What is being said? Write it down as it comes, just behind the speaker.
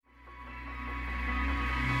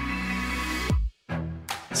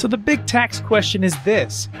So the big tax question is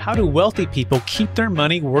this: how do wealthy people keep their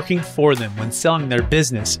money working for them when selling their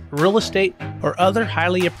business, real estate, or other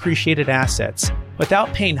highly appreciated assets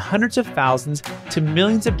without paying hundreds of thousands to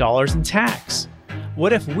millions of dollars in tax?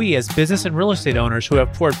 What if we, as business and real estate owners who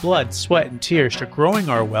have poured blood, sweat, and tears to growing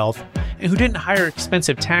our wealth, and who didn't hire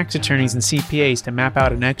expensive tax attorneys and CPAs to map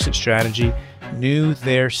out an exit strategy, knew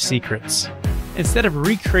their secrets? Instead of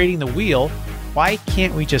recreating the wheel, why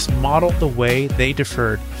can't we just model the way they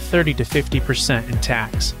deferred 30 to 50% in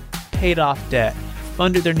tax, paid off debt,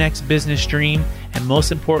 funded their next business dream, and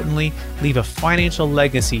most importantly, leave a financial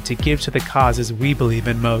legacy to give to the causes we believe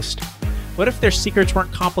in most? What if their secrets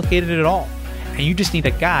weren't complicated at all, and you just need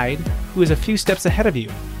a guide who is a few steps ahead of you?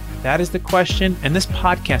 That is the question, and this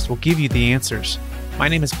podcast will give you the answers. My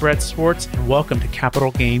name is Brett Swartz, and welcome to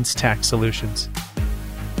Capital Gains Tax Solutions.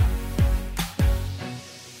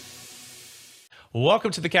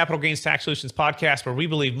 Welcome to the Capital Gains Tax Solutions podcast, where we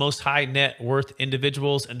believe most high net worth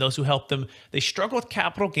individuals and those who help them, they struggle with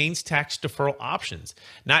capital gains tax deferral options.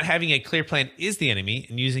 Not having a clear plan is the enemy,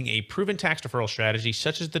 and using a proven tax deferral strategy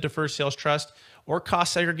such as the deferred sales trust or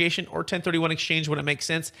cost segregation or 1031 exchange when it makes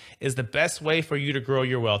sense is the best way for you to grow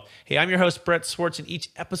your wealth. Hey, I'm your host, Brett Swartz. In each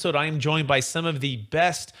episode, I am joined by some of the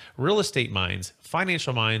best real estate minds,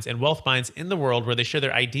 financial minds, and wealth minds in the world, where they share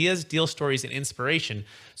their ideas, deal stories, and inspiration.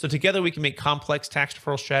 So together we can make complex tax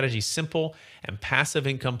deferral strategies simple and passive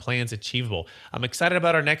income plans achievable. I'm excited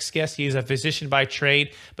about our next guest. He is a physician by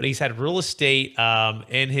trade, but he's had real estate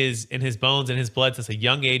in his bones and his blood since a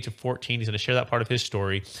young age of 14. He's going to share that part of his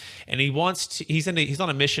story, and he's on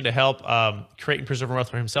a mission to help create and preserve wealth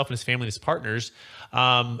for himself and his family and his partners,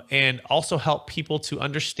 and also help people to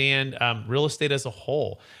understand real estate as a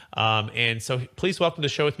whole. And so please welcome to the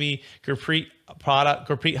show with me, Gurpreet Pradhan.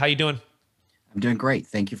 Gurpreet, how you doing? I'm doing great.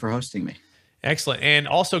 Thank you for hosting me. Excellent. And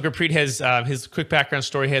also Gurpreet has his quick background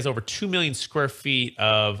story. He has over 2 million square feet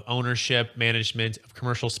of ownership, management of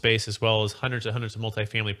commercial space, as well as hundreds of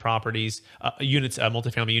multifamily properties,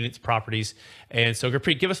 multifamily units, properties. And so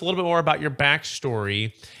Gurpreet, give us a little bit more about your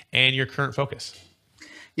backstory and your current focus.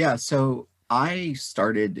 Yeah. So I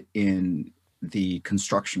started in the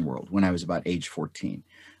construction world when I was about age 14.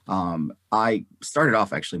 I started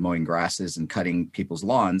off actually mowing grasses and cutting people's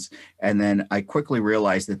lawns. And then I quickly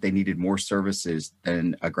realized that they needed more services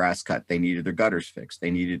than a grass cut. They needed their gutters fixed.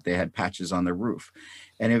 They had patches on their roof.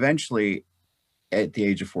 And eventually at the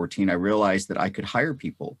age of 14, I realized that I could hire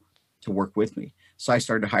people to work with me. So I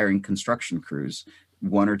started hiring construction crews,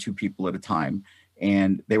 1 or 2 people at a time.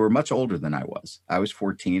 And they were much older than I was. I was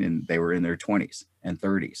 14 and they were in their 20s and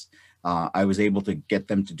 30s. I was able to get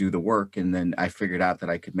them to do the work, and then I figured out that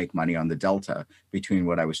I could make money on the delta between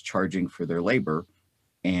what I was charging for their labor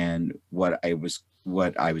and what I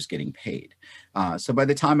was getting paid. So by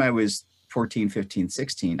the time I was 14, 15,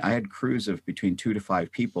 16, I had crews of between 2 to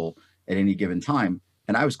 5 people at any given time,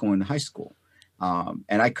 and I was going to high school,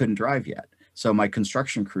 and I couldn't drive yet. So my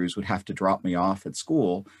construction crews would have to drop me off at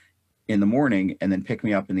school in the morning and then pick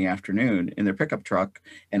me up in the afternoon in their pickup truck,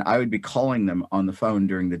 and I would be calling them on the phone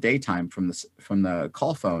during the daytime from the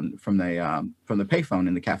call phone from the payphone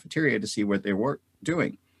in the cafeteria to see what they were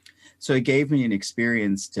doing. So it gave me an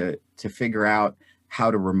experience to figure out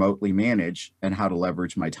how to remotely manage and how to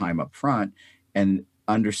leverage my time up front and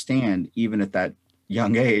understand, even at that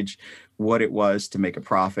young age, what it was to make a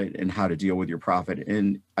profit and how to deal with your profit.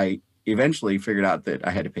 And I eventually figured out that I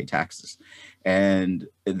had to pay taxes. And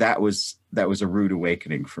that was a rude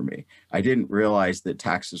awakening for me. I didn't realize that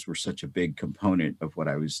taxes were such a big component of what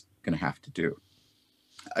I was going to have to do.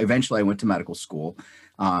 Eventually, I went to medical school,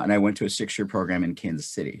 and I went to a 6-year program in Kansas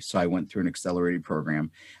City. So I went through an accelerated program.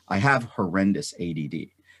 I have horrendous ADD.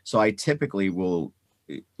 So I typically will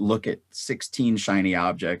look at 16 shiny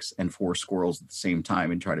objects and 4 squirrels at the same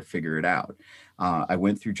time and try to figure it out. I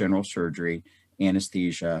went through general surgery,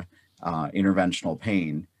 anesthesia, interventional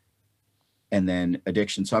pain, and then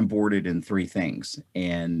addiction. So I'm boarded in 3 things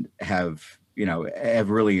and have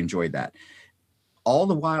really enjoyed that. All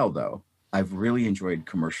the while, though, I've really enjoyed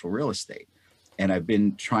commercial real estate, and I've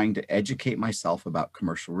been trying to educate myself about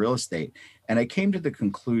commercial real estate. And I came to the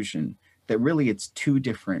conclusion that really it's 2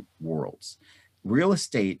 different worlds. Real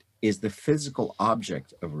estate is the physical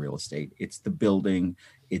object of real estate. It's the building,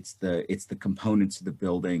 it's the components of the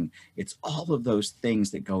building, it's all of those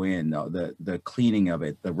things that go in, the cleaning of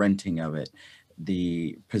it, the renting of it,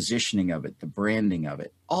 the positioning of it, the branding of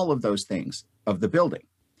it, all of those things of the building.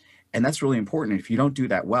 And that's really important. If you don't do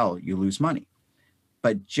that well, you lose money.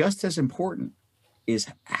 But just as important is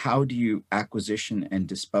how do you acquisition and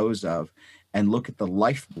dispose of and look at the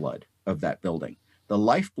lifeblood of that building. The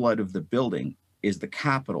lifeblood of the building is the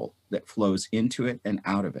capital that flows into it and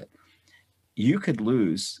out of it. You could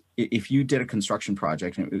lose if you did a construction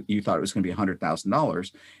project and you thought it was going to be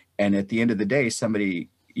 $100,000, and at the end of the day, somebody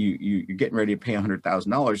you're getting ready to pay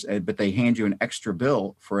 $100,000, but they hand you an extra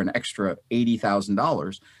bill for an extra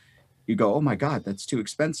 $80,000. You go, oh my God, that's too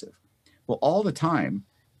expensive. Well, all the time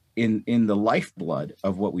in the lifeblood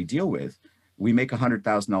of what we deal with, we make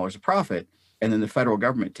 $100,000 of profit, and then the federal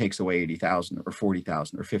government takes away 80,000 or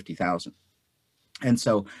 40,000 or 50,000. And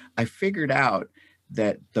so I figured out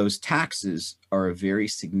that those taxes are a very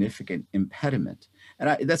significant impediment.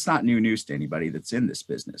 And that's not new news to anybody that's in this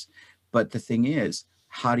business. But the thing is,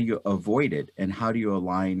 how do you avoid it? And how do you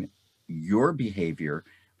align your behavior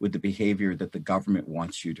with the behavior that the government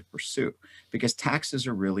wants you to pursue? Because taxes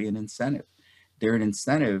are really an incentive. They're an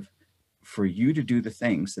incentive for you to do the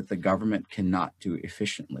things that the government cannot do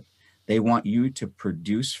efficiently. They want you to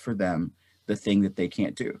produce for them the thing that they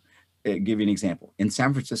can't do. I'll give you an example. In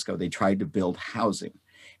San Francisco, they tried to build housing,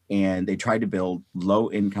 and they tried to build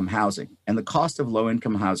low-income housing. And the cost of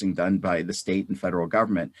low-income housing done by the state and federal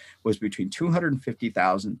government was between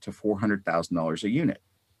 $250,000 to $400,000 a unit.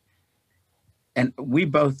 And we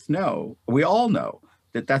all know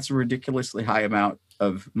that that's a ridiculously high amount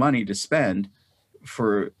of money to spend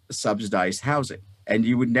for subsidized housing. And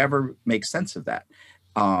you would never make sense of that.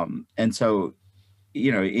 And so,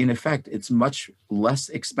 in effect, it's much less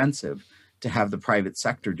expensive to have the private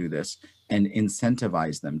sector do this and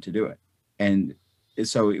incentivize them to do it. And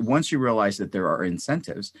so once you realize that there are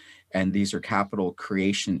incentives, and these are capital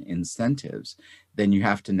creation incentives, then you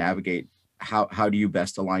have to navigate how do you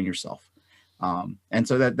best align yourself. And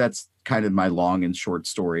so that's kind of my long and short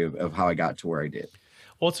story of how I got to where I did.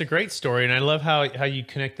 Well, it's a great story, and I love how you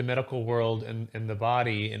connect the medical world and the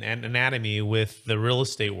body and anatomy with the real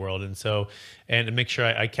estate world, and to make sure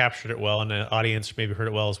I captured it well, and the audience maybe heard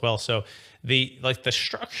it well as well. So the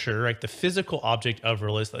structure, right, the physical object of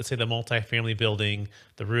real estate, let's say the multifamily building,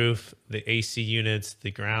 the roof, the AC units,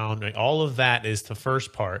 the ground, right, all of that is the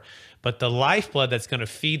first part. But the lifeblood that's going to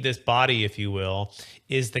feed this body, if you will,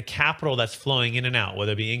 is the capital that's flowing in and out,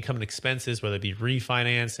 whether it be income and expenses, whether it be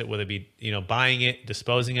refinance it, whether it be buying it,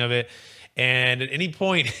 disposing of it. And at any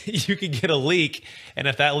point, you could get a leak, and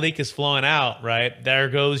if that leak is flowing out, right, there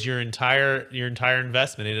goes your entire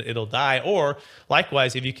investment. It'll die. Or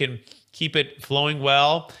likewise, if you can keep it flowing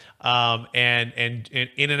well, and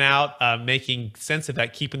in and out, making sense of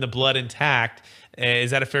that, keeping the blood intact. Is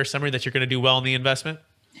that a fair summary that you're going to do well in the investment?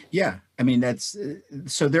 Yeah, I mean that's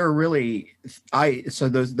so there are really so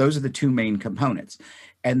those are the two main components,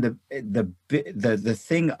 and the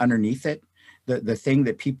thing underneath it, the thing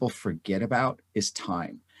that people forget about is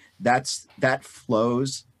time. That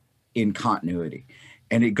flows in continuity,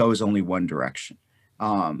 and it goes only one direction.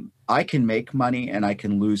 I can make money and I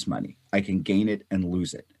can lose money. I can gain it and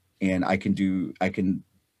lose it, and I can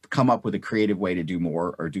come up with a creative way to do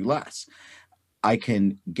more or do less. I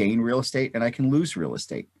can gain real estate and I can lose real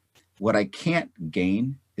estate. What I can't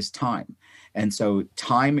gain is time. And so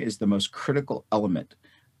time is the most critical element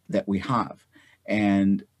that we have.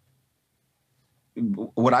 And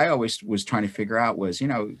what I always was trying to figure out was,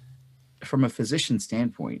 from a physician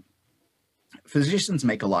standpoint, physicians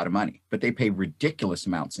make a lot of money, but they pay ridiculous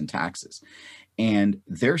amounts in taxes. And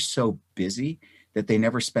they're so busy that they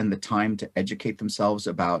never spend the time to educate themselves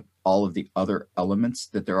about all of the other elements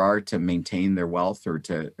that there are to maintain their wealth or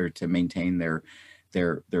to maintain their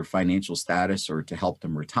financial status or to help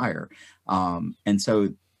them retire. And so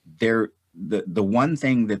the one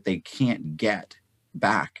thing that they can't get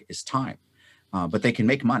back is time, but they can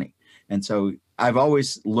make money. And so I've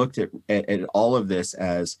always looked at all of this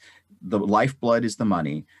as the lifeblood is the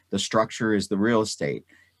money, the structure is the real estate,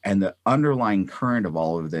 and the underlying current of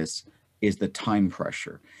all of this is the time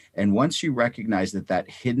pressure. And once you recognize that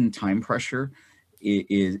hidden time pressure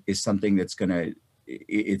is something that's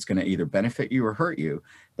it's going to either benefit you or hurt you,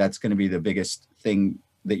 that's going to be the biggest thing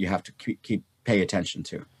that you have to pay attention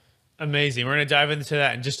to. Amazing. We're going to dive into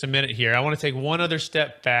that in just a minute here. I want to take one other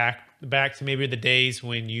step back to maybe the days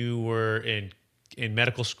when you were in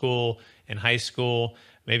medical school, in high school,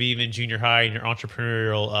 maybe even junior high, in your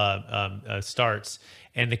entrepreneurial starts.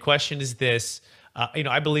 And the question is this.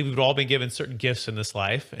 I believe we've all been given certain gifts in this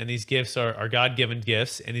life, and these gifts are God-given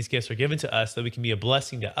gifts, and these gifts are given to us so that we can be a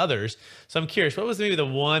blessing to others. So I'm curious, what was maybe the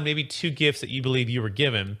one, maybe two gifts that you believe you were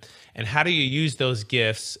given, and how do you use those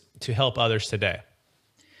gifts to help others today?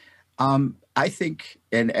 I think,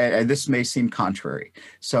 and this may seem contrary.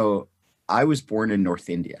 So I was born in North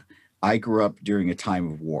India. I grew up during a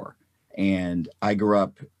time of war, and I grew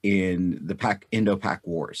up in the Indo-Pak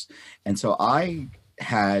wars. And so I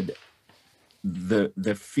had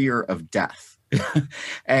the fear of death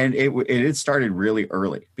And it had started really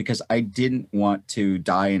early because I didn't want to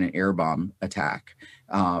die in an air bomb attack.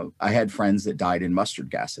 I had friends that died in mustard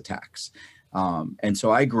gas attacks. And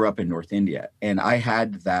so I grew up in North India, and I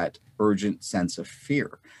had that urgent sense of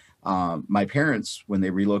fear. My parents, when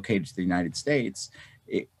they relocated to the United States,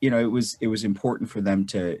 it was important for them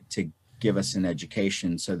to give us an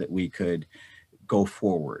education so that we could go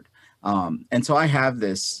forward. And so I have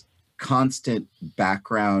this constant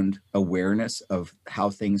background awareness of how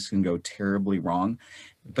things can go terribly wrong.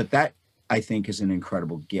 But that, I think, is an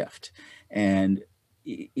incredible gift. And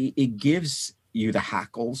it gives you the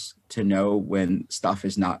hackles to know when stuff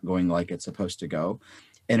is not going like it's supposed to go.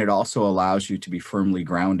 And it also allows you to be firmly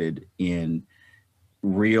grounded in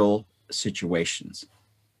real situations.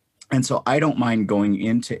 And so I don't mind going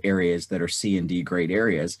into areas that are C and D grade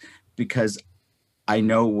areas because I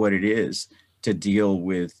know what it is to deal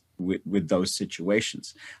with those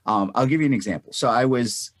situations. I'll give you an example. So I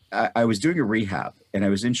was doing a rehab, and I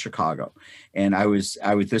was in Chicago, and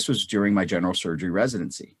this was during my general surgery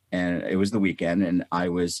residency, and it was the weekend, and I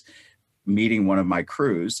was meeting one of my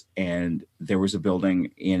crews, and there was a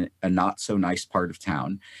building in a not so nice part of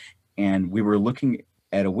town, and we were looking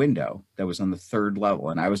at a window that was on the third level,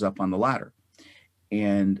 and I was up on the ladder,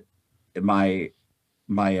 and my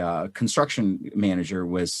construction manager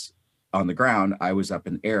was on the ground. I was up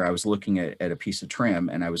in the air. I was looking at a piece of trim,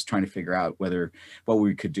 and I was trying to figure out what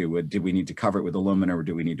we could do. Did we need to cover it with aluminum, or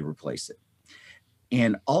do we need to replace it?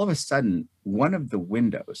 And all of a sudden, one of the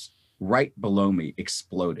windows right below me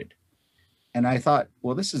exploded. And I thought,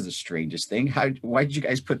 well, this is the strangest thing. Why did you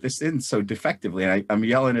guys put this in so defectively? And I'm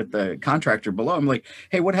yelling at the contractor below. I'm like,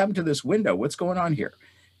 hey, what happened to this window? What's going on here?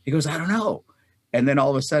 He goes, I don't know. And then all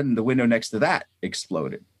of a sudden, the window next to that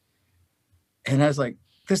exploded. And I was like,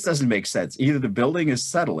 this doesn't make sense. Either the building is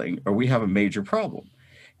settling or we have a major problem.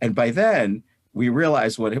 And by then, we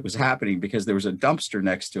realized what was happening because there was a dumpster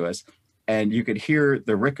next to us, and you could hear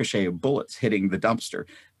the ricochet of bullets hitting the dumpster.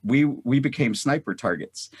 We became sniper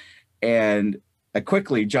targets. And I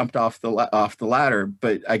quickly jumped off the ladder,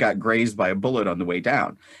 but I got grazed by a bullet on the way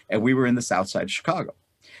down. And we were in the south side of Chicago.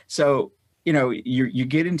 So, you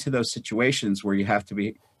get into those situations where you have to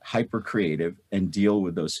be hyper creative and deal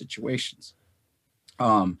with those situations.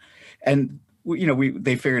 And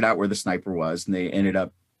they figured out where the sniper was, and they ended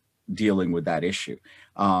up dealing with that issue.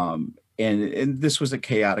 And this was a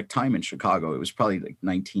chaotic time in Chicago. It was probably like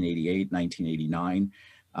 1988, 1989.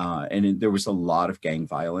 And there was a lot of gang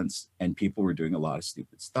violence, and people were doing a lot of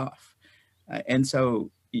stupid stuff. And so,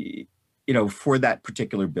 for that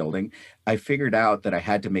particular building, I figured out that I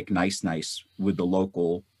had to make nice with the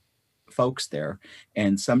local folks there.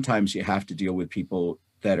 And sometimes you have to deal with people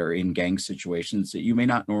that are in gang situations that you may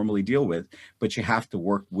not normally deal with, but you have to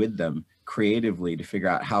work with them creatively to figure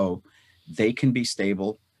out how they can be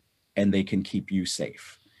stable and they can keep you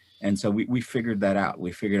safe. And so we figured that out.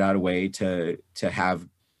 We figured out a way to have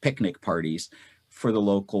picnic parties for the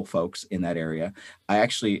local folks in that area. I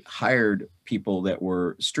actually hired people that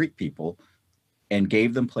were street people and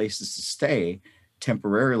gave them places to stay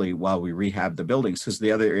temporarily while we rehabbed the buildings. Because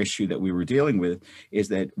the other issue that we were dealing with is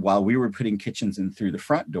that while we were putting kitchens in through the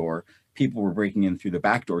front door, people were breaking in through the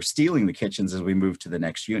back door, stealing the kitchens as we moved to the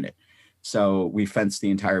next unit. So we fenced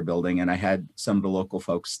the entire building, and I had some of the local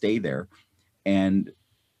folks stay there and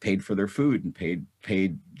paid for their food and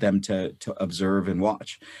paid them to observe and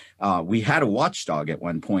watch. We had a watchdog at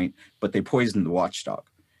one point, but they poisoned the watchdog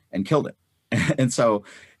and killed it. And so,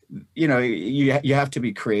 you have to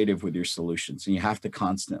be creative with your solutions, and you have to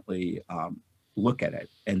constantly look at it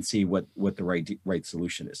and see what the right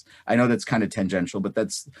solution is. I know that's kind of tangential, but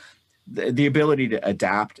that's the ability to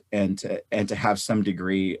adapt and to have some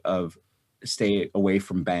degree of stay away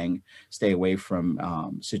from stay away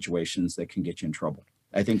from situations that can get you in trouble.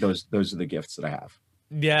 I think those are the gifts that I have.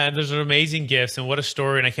 Yeah, those are amazing gifts, and what a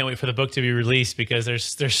story! And I can't wait for the book to be released because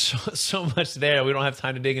there's so much there. We don't have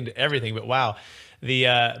time to dig into everything, but wow,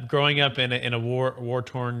 the growing up in a war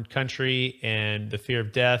torn country and the fear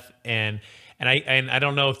of death, and I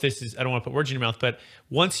don't know if this is, I don't want to put words in your mouth, but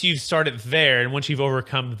once you've started there and once you've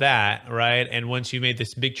overcome that, right, and once you made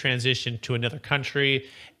this big transition to another country,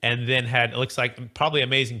 and then had, it looks like probably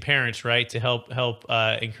amazing parents, right, to help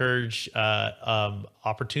encourage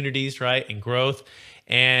opportunities, right, and growth,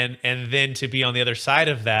 and then to be on the other side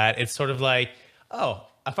of that, it's sort of like, oh,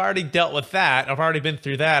 I've already dealt with that, I've already been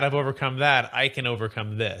through that, I've overcome that, I can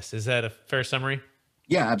overcome this. Is that a fair summary?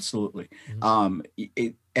 Yeah, absolutely.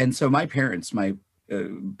 And so my parents,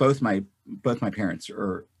 both my parents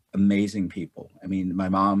are amazing people. I mean, my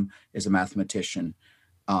mom is a mathematician.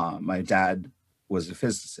 My dad was a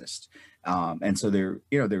physicist. And so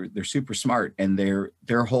they're super smart, and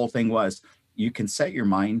their whole thing was, you can set your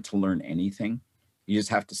mind to learn anything. You just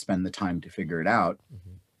have to spend the time to figure it out,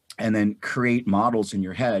 Mhm. and then create models in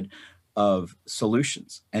your head of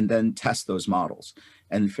solutions, and then test those models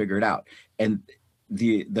and figure it out. And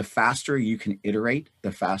the faster you can iterate,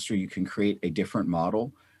 the faster you can create a different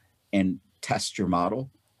model and test your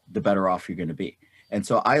model, the better off you're going to be. And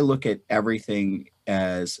so I look at everything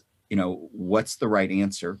as, what's the right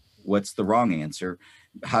answer? What's the wrong answer?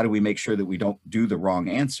 How do we make sure that we don't do the wrong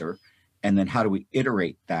answer? And then how do we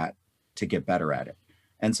iterate that to get better at it?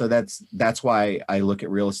 And so that's why I look at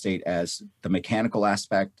real estate as the mechanical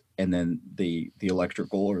aspect, and then the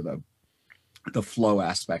electrical, or the flow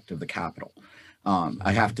aspect of the capital.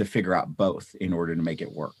 I have to figure out both in order to make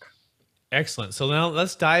it work. Excellent. So now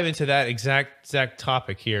let's dive into that exact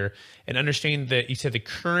topic here and understand that you said the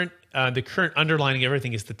current underlining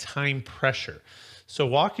everything is the time pressure. So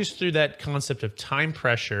walk us through that concept of time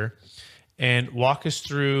pressure, and walk us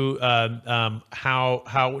through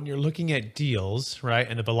how when you're looking at deals, right,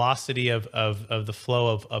 and the velocity of the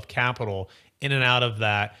flow of capital in and out of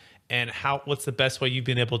that, and what's the best way you've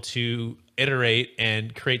been able to iterate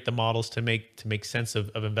and create the models to make sense of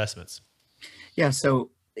investments. Yeah. So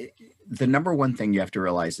the number one thing you have to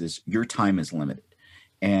realize is your time is limited,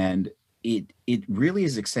 and it really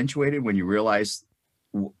is accentuated when you realize,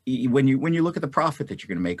 when you look at the profit that you're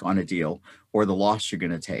going to make on a deal, or the loss you're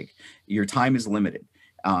going to take. Your time is limited,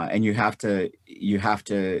 and you have to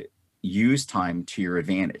use time to your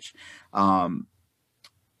advantage. I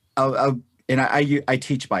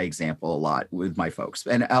teach by example a lot with my folks,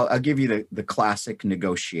 and I'll give you the classic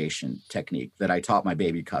negotiation technique that I taught my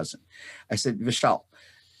baby cousin. I said, Vishal,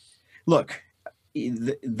 look,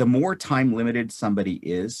 the more time limited somebody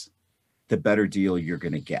is, the better deal you're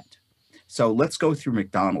going to get. So let's go through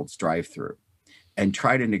McDonald's drive-through and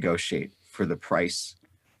try to negotiate for the price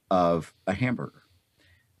of a hamburger.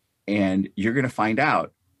 And you're going to find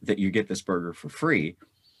out that you get this burger for free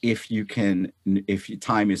if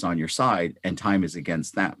time is on your side and time is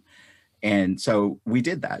against them. And so we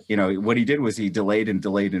did that. What he did was he delayed and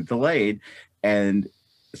delayed and delayed, and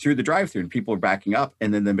through the drive-through, and people are backing up,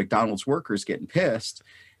 and then the McDonald's workers getting pissed.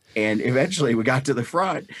 And eventually we got to the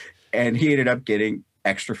front, and he ended up getting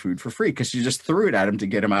extra food for free because you just threw it at him to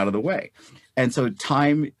get him out of the way. And so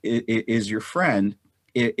time is your friend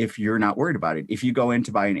if you're not worried about it. If you go in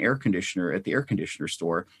to buy an air conditioner at the air conditioner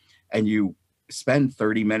store, and you spend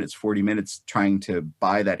 30 minutes, 40 minutes trying to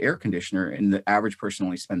buy that air conditioner, and the average person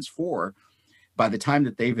only spends 4, by the time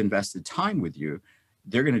that they've invested time with you,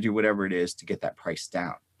 they're going to do whatever it is to get that price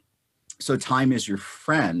down. So time is your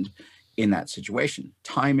friend in that situation.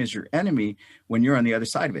 Time is your enemy when you're on the other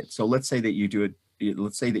side of it. So let's say that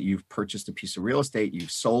let's say that you've purchased a piece of real estate,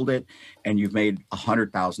 you've sold it, and you've made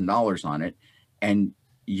 $100,000 on it, and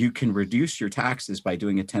you can reduce your taxes by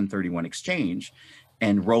doing a 1031 exchange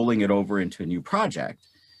and rolling it over into a new project,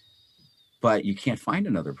 but you can't find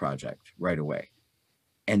another project right away.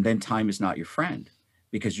 And then time is not your friend,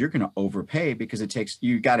 because you're going to overpay, because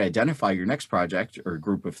you got to identify your next project or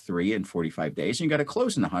group of 3 in 45 days, and you got to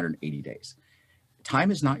close in 180 days.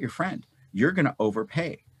 Time is not your friend. You're going to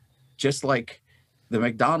overpay. Just like the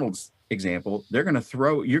McDonald's example, you're going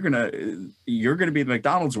to be the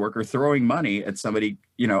McDonald's worker throwing money at somebody,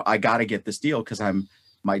 I got to get this deal because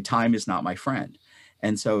my time is not my friend.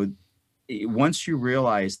 And so once you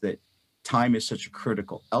realize that time is such a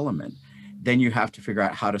critical element, then you have to figure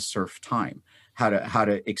out how to surf time, how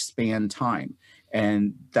to expand time.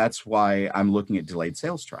 And that's why I'm looking at delayed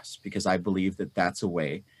sales trusts, because I believe that that's a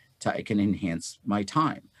way I can enhance my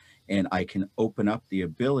time, and I can open up the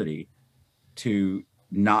ability to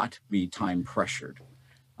not be time pressured.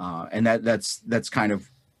 And that's kind of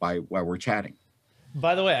why we're chatting.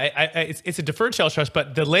 By the way, it's a deferred sales trust,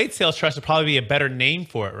 but delayed sales trust would probably be a better name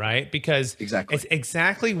for it, right? Because exactly. It's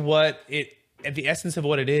exactly what the essence of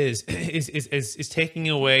what it is taking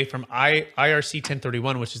away from IRC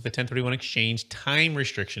 1031, which is the 1031 exchange time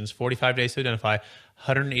restrictions, 45 days to identify,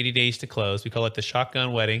 180 days to close. We call it the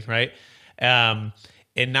shotgun wedding, right?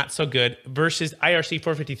 And not so good, versus IRC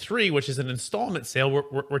 453, which is an installment sale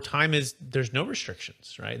where time is, there's no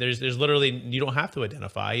restrictions, right? There's literally, you don't have to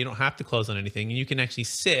identify, you don't have to close on anything, and you can actually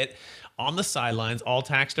sit on the sidelines, all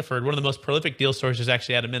tax deferred. One of the most prolific deal stories is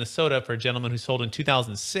actually out of Minnesota for a gentleman who sold in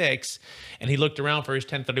 2006, and he looked around for his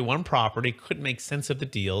 1031 property, couldn't make sense of the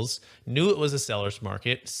deals, knew it was a seller's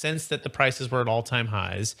market, sensed that the prices were at all-time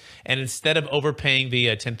highs, and instead of overpaying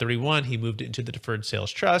via 1031, he moved it into the deferred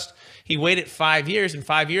sales trust. He waited 5 years, and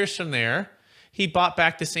 5 years from there, he bought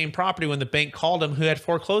back the same property when the bank called him who had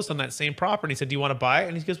foreclosed on that same property. He said, do you want to buy it?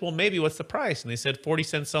 And he goes, well, maybe. What's the price? And they said 40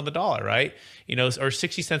 cents on the dollar, right? Or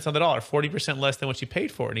 60 cents on the dollar, 40% less than what you paid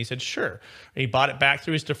for it. And he said, sure. And he bought it back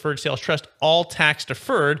through his deferred sales trust, all tax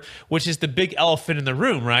deferred, which is the big elephant in the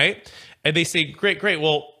room, right? And they say, great.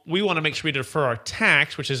 Well, we want to make sure we defer our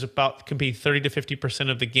tax, which is can be 30 to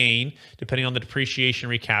 50% of the gain, depending on the depreciation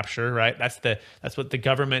recapture, right? That's what the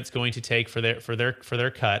government's going to take for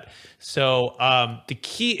their cut. So the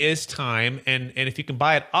key is time, and if you can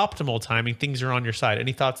buy at optimal timing, things are on your side.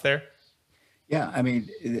 Any thoughts there? Yeah, I mean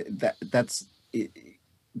that's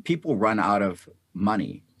people run out of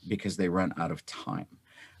money because they run out of time.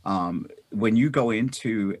 When you go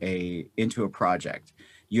into a project,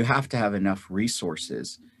 you have to have enough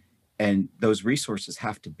resources, and those resources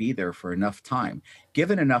have to be there for enough time.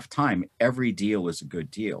 Given enough time, every deal is a good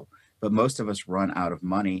deal, but most of us run out of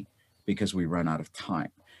money because we run out of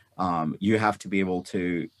time. You have to be able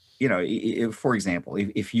to, for example,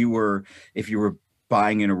 if you were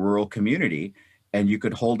buying in a rural community and you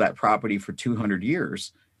could hold that property for 200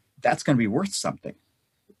 years, that's going to be worth something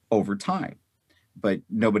over time. But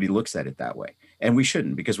nobody looks at it that way, and we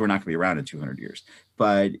shouldn't, because we're not going to be around in 200 years.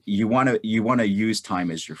 But you want to use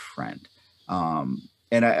time as your friend,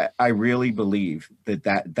 and I really believe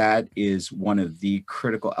that is one of the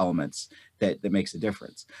critical elements that makes a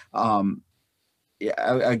difference. I'll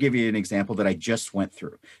give you an example that I just went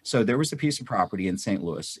through. So there was a piece of property in St.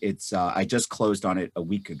 Louis. It's I just closed on it a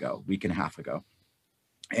week and a half ago.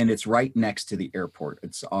 And it's right next to the airport.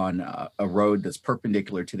 It's on a road that's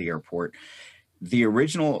perpendicular to the airport. The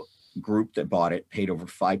original group that bought it paid over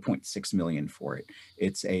 $5.6 million for it.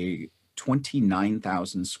 It's a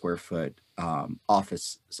 29,000 square foot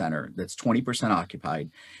office center that's 20% occupied,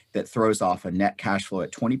 that throws off a net cash flow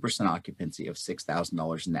at 20% occupancy of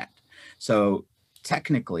 $6,000 net. So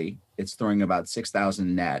technically, it's throwing about $6,000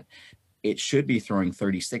 net. It should be throwing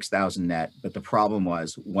 $36,000 net, but the problem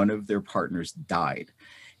was one of their partners died,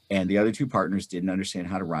 and the other two partners didn't understand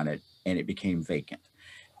how to run it, and it became vacant.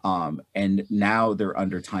 And now they're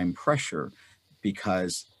under time pressure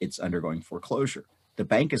because it's undergoing foreclosure. The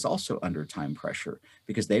bank is also under time pressure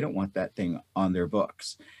because they don't want that thing on their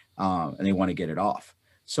books, and they want to get it off.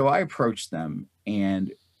 So I approached them,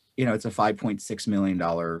 and it's a $5.6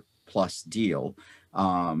 million plus deal.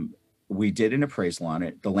 We did an appraisal on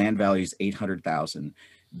it. The land value is $800,000.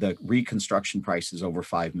 The reconstruction price is over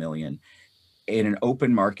 $5 million. In an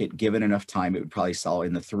open market, given enough time, it would probably sell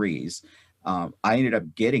in the threes. I ended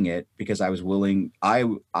up getting it because I was willing. I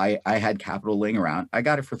had capital laying around. I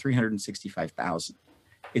got it for $365,000.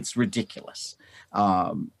 It's ridiculous.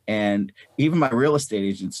 And even my real estate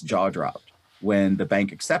agent's jaw dropped when the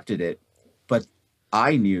bank accepted it. But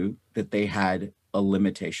I knew that they had a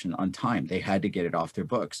limitation on time. They had to get it off their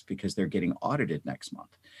books because they're getting audited next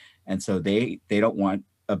month. And so they don't want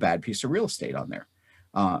a bad piece of real estate on there.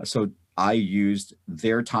 So I used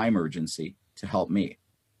their time urgency to help me.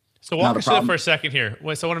 So walk us through that for a second here.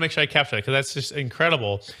 So I want to make sure I capture that, because that's just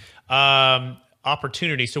incredible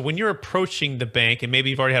opportunity. So when you're approaching the bank, and maybe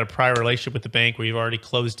you've already had a prior relationship with the bank where you've already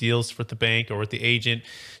closed deals with the bank or with the agent,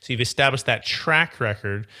 so you've established that track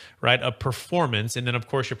record, right, of performance. And then, of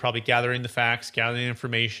course, you're probably gathering the facts, gathering the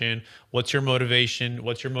information. What's your motivation?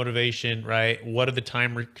 Right? What are the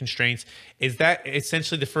time constraints? Is that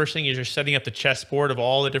essentially the first thing? Is you're setting up the chessboard of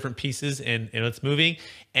all the different pieces and it's moving?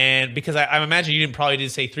 And because I imagine you didn't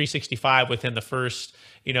say 365 within the first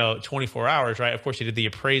 24 hours, right? Of course, you did the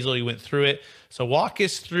appraisal, you went through it. So walk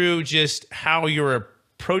us through just how you're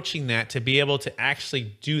approaching that to be able to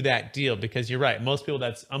actually do that deal, because you're right. Most people,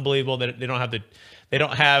 that's unbelievable that they don't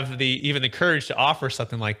have even the courage to offer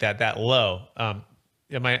something like that low.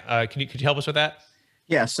 Could you help us with that?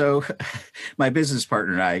 Yeah. So my business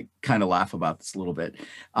partner and I kind of laugh about this a little bit.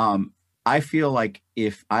 I feel like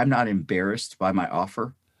if I'm not embarrassed by my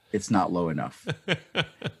offer, it's not low enough.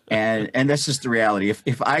 And that's just the reality.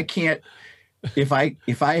 If I can't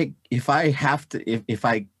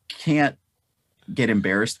get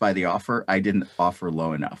embarrassed by the offer, I didn't offer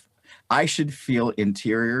low enough. I should feel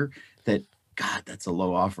interior that, God, that's a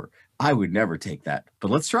low offer. I would never take that,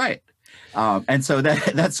 but let's try it. And so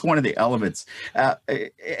that's one of the elements.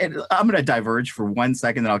 And I'm going to diverge for 1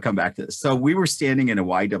 second, then I'll come back to this. So we were standing in a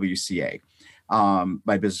YWCA,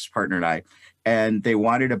 my business partner and I, and they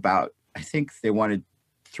wanted I think they wanted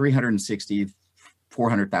 360,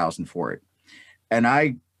 400,000 for it. And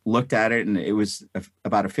I looked at it, and it was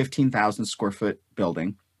about a 15,000 square foot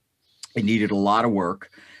building. It needed a lot of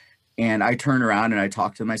work. And I turned around and I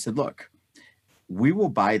talked to them. I said, look, we will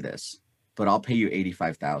buy this, but I'll pay you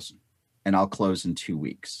 85,000 and I'll close in 2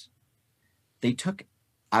 weeks. They took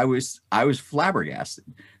I was flabbergasted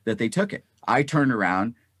that they took it. I turned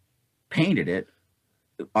around, painted it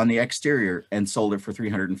on the exterior, and sold it for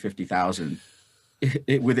 350,000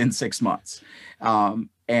 within 6 months.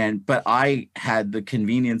 But I had the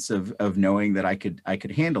convenience of knowing that I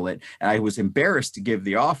could handle it. And I was embarrassed to give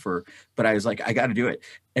the offer, but I was like, I got to do it.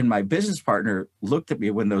 And my business partner looked at me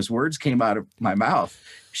when those words came out of my mouth.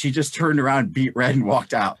 She just turned around, beat red, and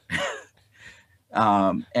walked out.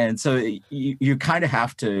 And so you kind of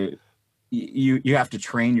have to, you have to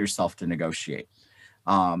train yourself to negotiate.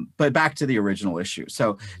 But back to the original issue.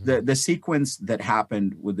 So the sequence that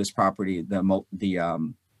happened with this property,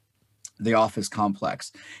 the office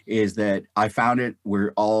complex, is that I found it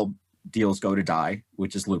where all deals go to die,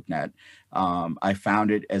 which is LoopNet. I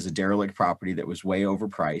found it as a derelict property that was way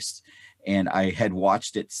overpriced, and I had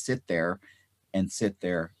watched it sit there and sit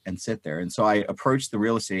there and sit there. And so I approached the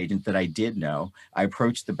real estate agent that I did know. I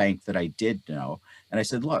approached the bank that I did know, and I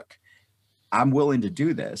said, look, I'm willing to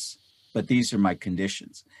do this, but these are my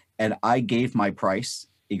conditions. And I gave my price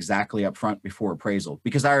exactly up front before appraisal,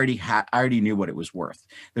 because I already knew what it was worth.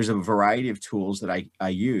 There's a variety of tools that I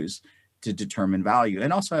use to determine value,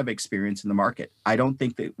 and also have experience in the market. I don't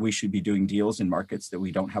think that we should be doing deals in markets that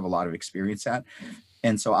we don't have a lot of experience at.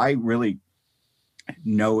 And so I really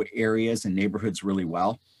know areas and neighborhoods really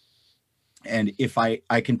well. And if I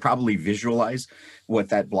can probably visualize what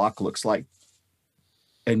that block looks like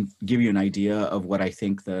and give you an idea of what I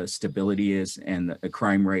think the stability is and the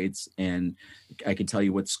crime rates, and I can tell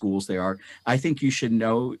you what schools they are. I think you should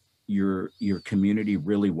know your community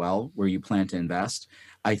really well, where you plan to invest.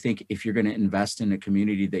 I think if you're going to invest in a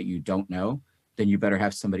community that you don't know, then you better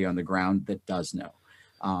have somebody on the ground that does know.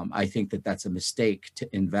 I think that that's a mistake to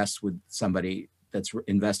invest with somebody that's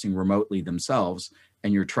investing remotely themselves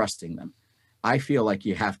and you're trusting them. I feel like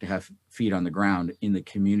you have to have feet on the ground in the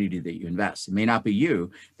community that you invest. It may not be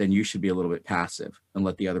you, then you should be a little bit passive and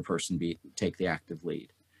let the other person take the active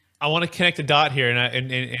lead. I want to connect a dot here,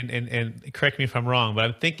 and correct me if I'm wrong, but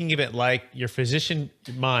I'm thinking of it like your physician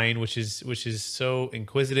mind, which is so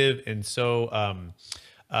inquisitive and so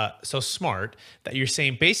smart, that you're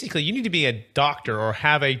saying basically you need to be a doctor or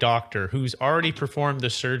have a doctor who's already performed the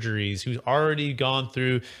surgeries, who's already gone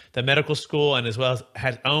through the medical school, and as well as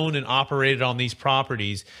has owned and operated on these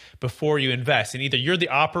properties before you invest. And either you're the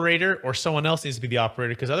operator or someone else needs to be the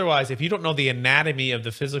operator, because otherwise, if you don't know the anatomy of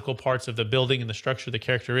the physical parts of the building and the structure, the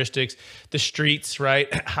characteristics, the streets, right?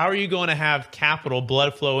 How are you going to have capital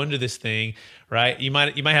blood flow into this thing, right? You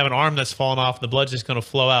might have an arm that's fallen off and the blood's just going to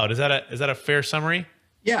flow out. Is that a fair summary?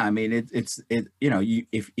 Yeah, I mean,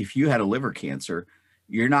 if you had a liver cancer,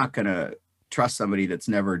 you're not going to trust somebody that's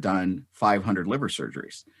never done 500 liver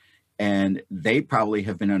surgeries, and they probably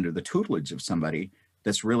have been under the tutelage of somebody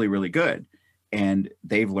that's really, really good, and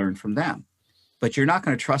they've learned from them. But you're not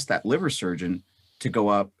going to trust that liver surgeon to go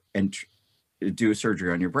up and do a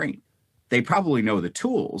surgery on your brain. They probably know the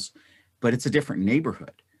tools, but it's a different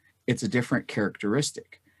neighborhood. It's a different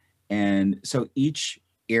characteristic. And so each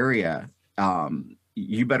area,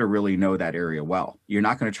 you better really know that area well. You're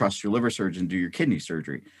not going to trust your liver surgeon to do your kidney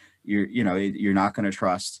surgery. You're not going to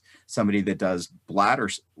trust somebody that does bladder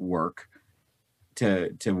work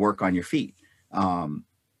to work on your feet.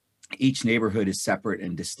 Each neighborhood is separate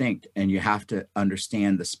and distinct, and you have to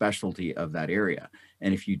understand the specialty of that area.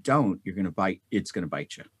 And if you don't, it's going to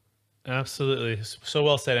bite you. Absolutely. So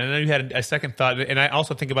well said. And I know you had a second thought, and I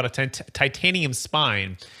also think about a titanium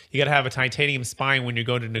spine. You got to have a titanium spine when you're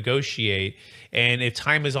going to negotiate. And if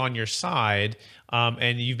time is on your side,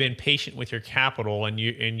 and you've been patient with your capital, and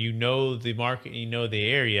you know the market, you know the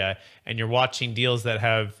area, and you're watching deals that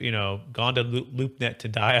have gone to LoopNet to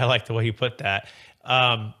die. I like the way you put that.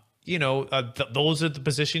 Those are the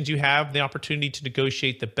positions you have the opportunity to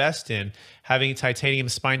negotiate the best in. Having a titanium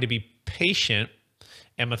spine to be patient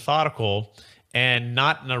and methodical and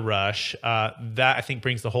not in a rush, that I think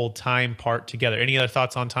brings the whole time part together. Any other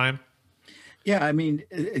thoughts on time? Yeah, I mean,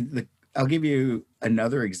 I'll give you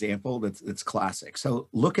another example that's classic. So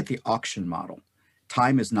look at the auction model.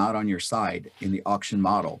 Time is not on your side in the auction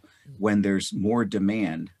model when there's more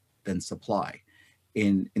demand than supply.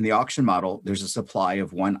 In the auction model, there's a supply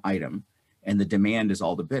of one item, and the demand is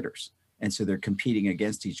all the bidders. And so they're competing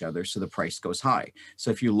against each other, so the price goes high.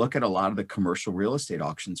 So if you look at a lot of the commercial real estate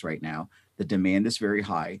auctions right now, the demand is very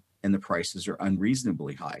high and the prices are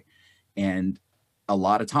unreasonably high. And a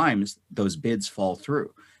lot of times those bids fall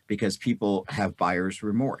through because people have buyer's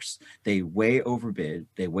remorse. They way overbid,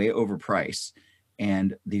 they way overprice,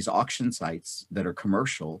 and these auction sites that are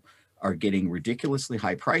commercial are getting ridiculously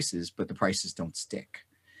high prices, but the prices don't stick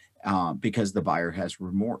because the buyer has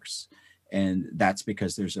remorse. And that's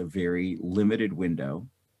because there's a very limited window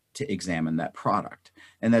to examine that product.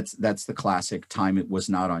 And that's the classic time it was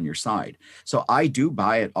not on your side. So I do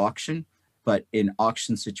buy at auction, but in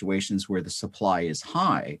auction situations where the supply is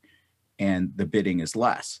high and the bidding is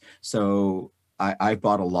less. So I've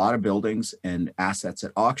bought a lot of buildings and assets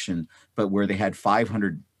at auction, but where they had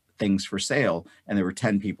 500 things for sale and there were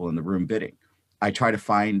 10 people in the room bidding. I try to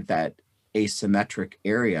find that asymmetric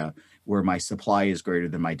area where my supply is greater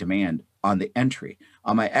than my demand on the entry.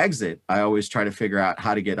 On my exit, I always try to figure out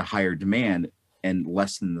how to get a higher demand and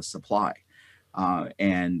lessen the supply.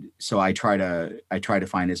 And so I try to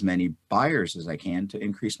find as many buyers as I can to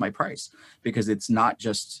increase my price, because it's not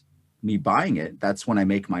just me buying it. That's when I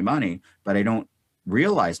make my money, but I don't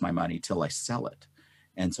realize my money till I sell it.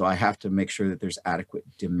 And so I have to make sure that there's adequate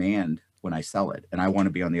demand when I sell it. And I want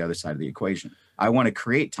to be on the other side of the equation. I want to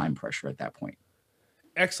create time pressure at that point.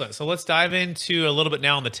 Excellent. So let's dive into a little bit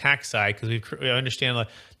now on the tax side, because we understand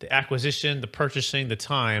the acquisition, the purchasing, the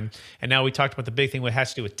time, and now we talked about the big thing what has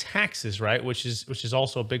to do with taxes, right? Which is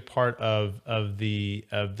also a big part of the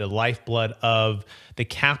lifeblood of the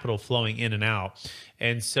capital flowing in and out.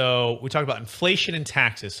 And so we talked about inflation and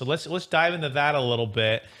taxes. So let's dive into that a little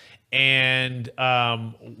bit, and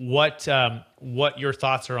what your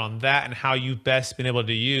thoughts are on that, and how you've best been able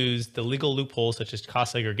to use the legal loopholes such as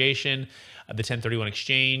cost segregation, the 1031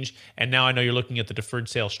 exchange, and now I know you're looking at the deferred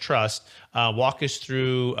sales trust. Walk us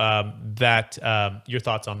through your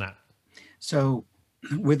thoughts on that. So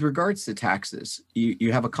with regards to taxes,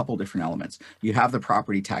 you have a couple different elements. You have the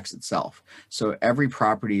property tax itself. So every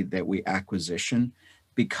property that we acquisition,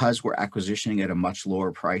 because we're acquisitioning at a much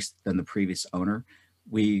lower price than the previous owner,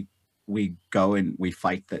 we go and we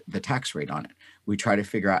fight the tax rate on it. We try to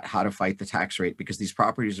figure out how to fight the tax rate, because these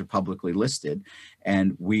properties are publicly listed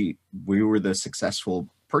and we were the successful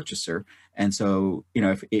purchaser. And so,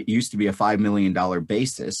 if it used to be a $5 million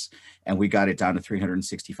basis and we got it down to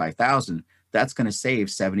 $365,000, that's going to save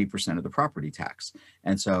 70% of the property tax.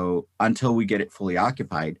 And so until we get it fully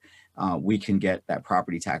occupied, we can get that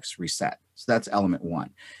property tax reset. So that's element one.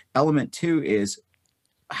 Element two is,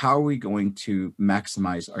 how are we going to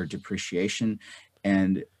maximize our depreciation,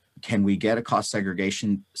 and can we get a cost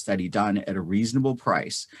segregation study done at a reasonable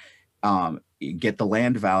price, get the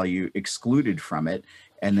land value excluded from it,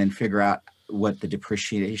 and then figure out what the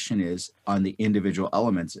depreciation is on the individual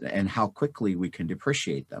elements and how quickly we can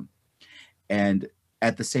depreciate them. And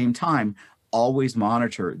at the same time, always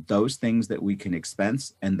monitor those things that we can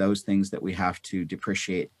expense and those things that we have to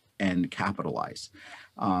depreciate and capitalize.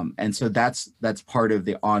 And so that's part of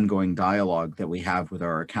the ongoing dialogue that we have with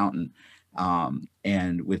our accountant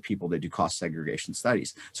and with people that do cost segregation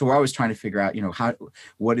studies. So we're always trying to figure out,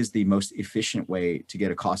 what is the most efficient way to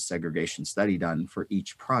get a cost segregation study done for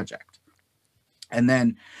each project. And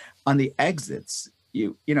then on the exits,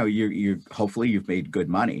 you hopefully you've made good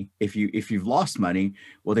money. If you've lost money,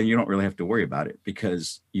 well, then you don't really have to worry about it,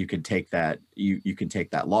 because you can take that you can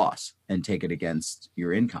take that loss and take it against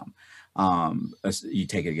your income. You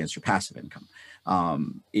take it against your passive income.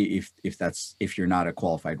 If you're not a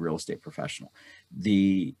qualified real estate professional.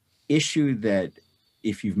 The issue that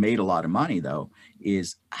if you've made a lot of money, though,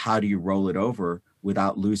 is how do you roll it over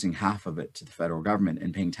without losing half of it to the federal government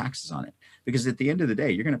and paying taxes on it? Because at the end of the day,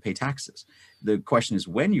 you're going to pay taxes. The question is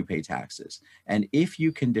when you pay taxes. And if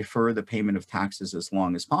you can defer the payment of taxes as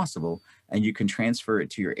long as possible, and you can transfer it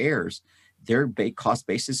to your heirs, their cost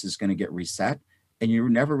basis is going to get reset, and you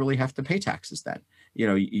never really have to pay taxes then.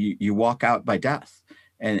 You walk out by death.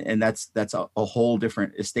 And that's a whole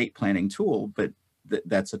different estate planning tool, but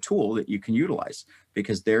that's a tool that you can utilize,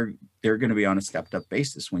 because they're going to be on a stepped up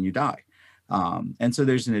basis when you die. And so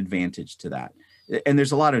there's an advantage to that. And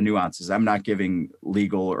there's a lot of nuances. I'm not giving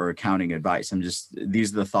legal or accounting advice.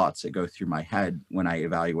 These are the thoughts that go through my head when I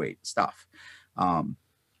evaluate stuff.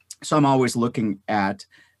 So I'm always looking at,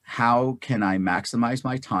 how can I maximize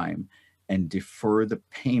my time and defer the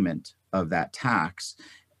payment of that tax,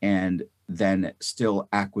 and then still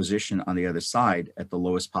acquisition on the other side at the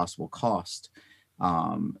lowest possible cost,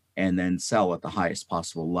 and then sell at the highest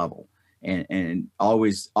possible level. And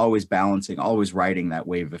always balancing, always riding that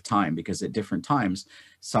wave of time, because at different times,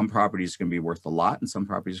 some properties are going to be worth a lot and some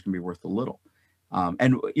properties are going to be worth a little.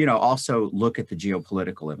 And also look at the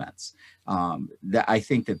geopolitical events. I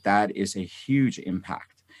think that is a huge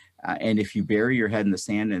impact. And if you bury your head in the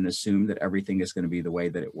sand and assume that everything is going to be the way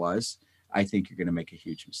that it was, I think you're going to make a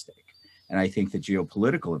huge mistake. And I think the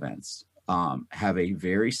geopolitical events have a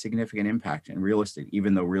very significant impact in real estate,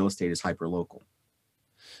 even though real estate is hyper local.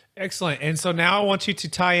 Excellent. And so now I want you to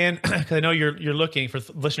tie in because I know you're looking for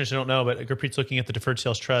listeners who don't know, but Gurpreet's looking at the deferred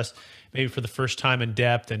sales trust maybe for the first time in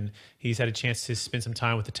depth, and he's had a chance to spend some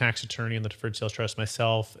time with the tax attorney on the deferred sales trust,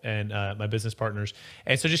 myself and my business partners.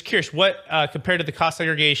 And so, just curious, what compared to the cost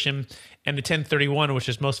segregation and the 1031, which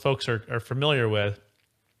is most folks are familiar with,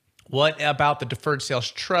 what about the deferred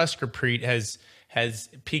sales trust, Gurpreet, has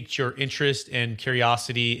piqued your interest and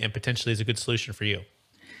curiosity, and potentially is a good solution for you?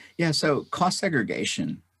 Yeah, so cost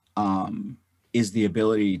segregation is the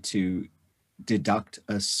ability to deduct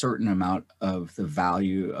a certain amount of the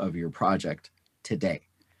value of your project today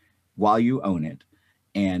while you own it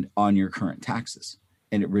and on your current taxes.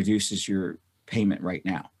 And it reduces your payment right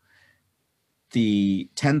now. The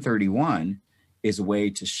 1031 is a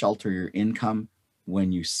way to shelter your income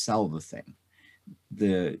when you sell the thing.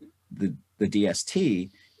 The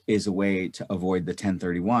DST is a way to avoid the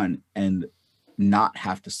 1031 and not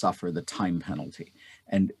have to suffer the time penalty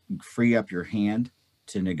and free up your hand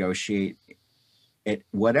to negotiate at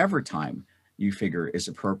whatever time you figure is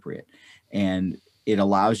appropriate. And it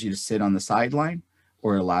allows you to sit on the sideline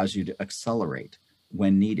or allows you to accelerate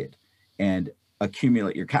when needed and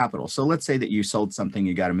accumulate your capital. So let's say that you sold something,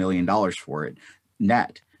 you got $1 million for it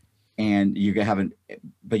net, and you haven't,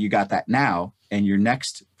 but you got that now, and your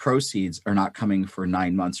next proceeds are not coming for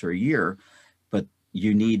 9 months or a year, but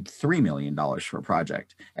you need $3 million for a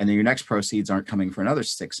project. And then your next proceeds aren't coming for another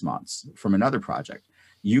 6 months from another project.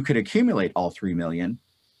 You could accumulate all 3 million,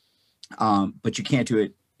 but you can't do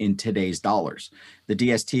it in today's dollars. The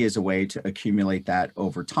DST is a way to accumulate that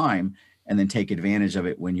over time and then take advantage of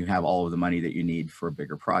it when you have all of the money that you need for a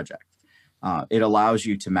bigger project. It allows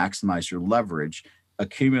you to maximize your leverage,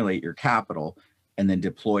 accumulate your capital, and then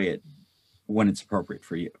deploy it when it's appropriate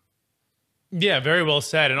for you. Yeah, very well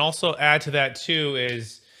said. And also add to that too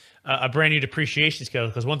is a brand new depreciation schedule.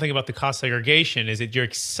 Because one thing about the cost segregation is that you're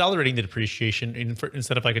accelerating the depreciation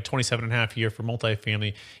instead of like a 27.5 year for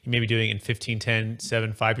multifamily, you may be doing it in 15, 10,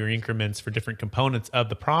 7, 5 year increments for different components of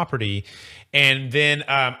the property. And then,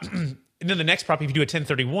 and then the next property, if you do a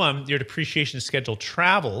 1031, your depreciation schedule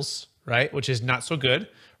travels, right? Which is not so good,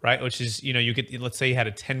 right? Which is, you get, let's say you had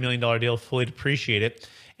a $10 million deal fully depreciated,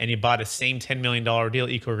 and you bought a same $10 million deal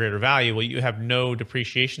equal or greater value. Well, you have no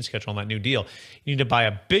depreciation schedule on that new deal. You need to buy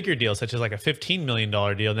a bigger deal, such as like a $15 million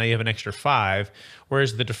deal. Now you have an extra 5.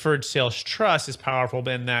 Whereas the deferred sales trust is powerful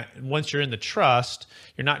in that once you're in the trust,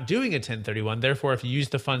 you're not doing a 1031. Therefore, if you use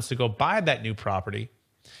the funds to go buy that new property,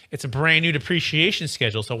 it's a brand new depreciation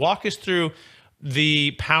schedule. So walk us through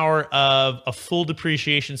the power of a full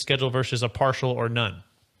depreciation schedule versus a partial or none.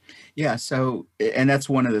 Yeah. So, and that's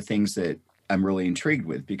one of the things that I'm really intrigued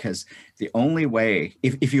with, because the only way,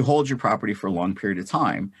 if you hold your property for a long period of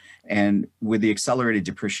time, and with the accelerated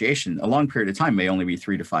depreciation, a long period of time may only be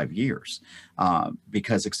 3 to 5 years,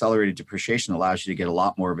 because accelerated depreciation allows you to get a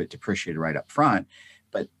lot more of it depreciated right up front.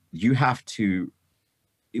 But you have to,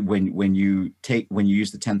 when you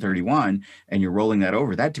use the 1031 and you're rolling that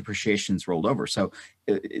over, that depreciation's rolled over. So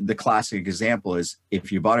the classic example is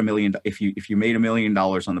if you bought $1 million, if you made $1 million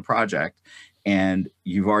on the project and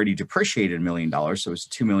you've already depreciated $1 million, so it's a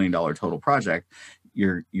 $2 million total project,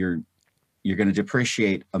 you're going to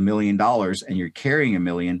depreciate $1 million and you're carrying $1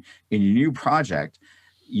 million in your new project.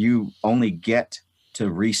 You only get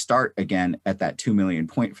to restart again at that 2 million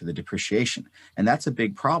point for the depreciation, and that's a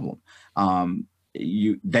big problem.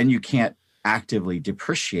 You can't actively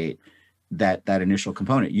depreciate that initial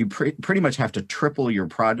component. You pretty much have to triple your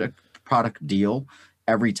product deal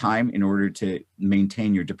every time in order to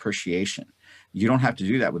maintain your depreciation. You don't have to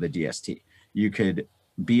do that with a DST. You could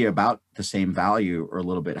be about the same value or a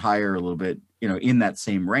little bit higher, a little bit, in that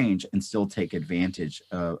same range, and still take advantage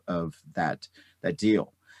of that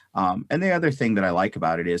deal. And the other thing that I like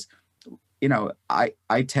about it is,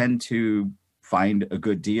 I tend to find a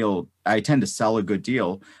good deal. I tend to sell a good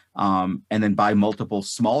deal, and then buy multiple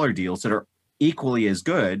smaller deals that are equally as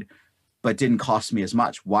good, but didn't cost me as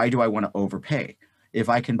much. Why do I want to overpay? If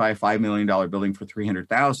I can buy a $5 million building for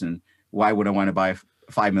 $300,000, why would I want to buy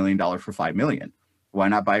 $5 million for $5 million? Why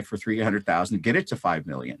not buy it for $300,000, get it to $5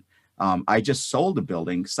 million? I just sold a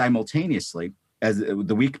building simultaneously as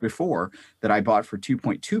the week before that I bought for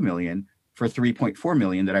 $2.2 million for $3.4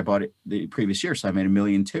 million that I bought it the previous year. So I made $1.2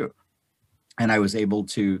 million. And I was able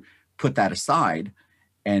to put that aside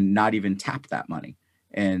and not even tap that money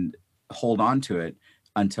and hold on to it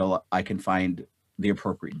until I can find the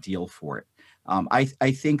appropriate deal for it.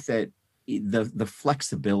 I think that the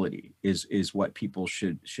flexibility is what people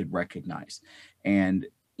should recognize. And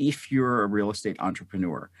if you're a real estate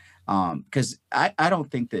entrepreneur, because I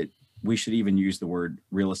don't think that we should even use the word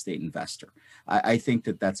real estate investor. I think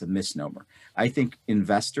that that's a misnomer. I think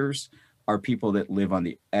investors are people that live on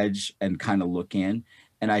the edge and kind of look in.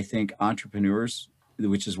 And I think entrepreneurs,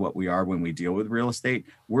 which is what we are when we deal with real estate,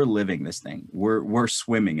 we're living this thing. We're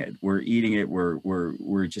swimming it. We're eating it.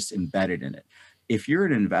 We're just embedded in it. If you're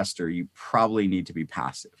an investor, you probably need to be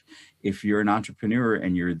passive. If you're an entrepreneur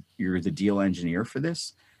and you're the deal engineer for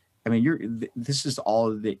this, I mean, this is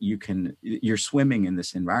all that you can. You're swimming in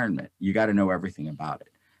this environment. You got to know everything about it.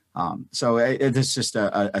 So it's just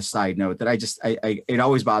a side note that it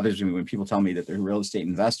always bothers me when people tell me that they're real estate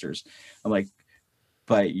investors. I'm like,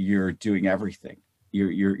 but you're doing everything.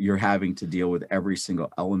 You're having to deal with every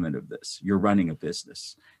single element of this. You're running a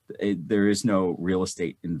business. There is no real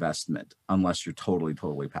estate investment unless you're totally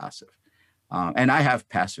passive. And I have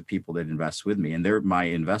passive people that invest with me, and they're my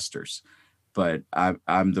investors. But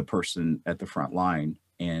I'm the person at the front line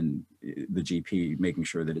and the GP making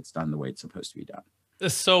sure that it's done the way it's supposed to be done.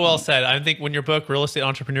 That's so well said. I think when your book, Real Estate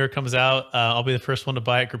Entrepreneur, comes out, I'll be the first one to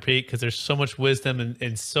buy it, Gurpreet, because there's so much wisdom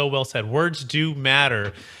and so well said. Words do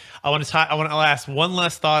matter. I want to ask one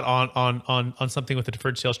last thought on something with the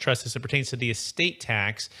deferred sales trust as it pertains to the estate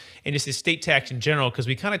tax and just estate tax in general, because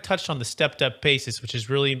we kind of touched on the stepped up basis, which is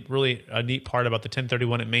really a neat part about the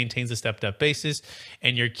 1031. It maintains the stepped up basis,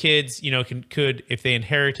 and your kids, could if they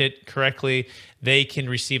inherit it correctly, they can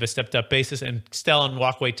receive a stepped up basis and still and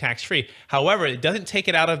walk away tax free. However, it doesn't take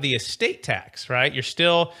it out of the estate tax, right? You're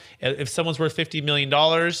still, if someone's worth $50 million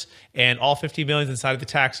and all $50 million is inside of the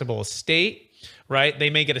taxable estate, right? They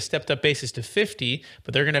may get a stepped up basis to 50,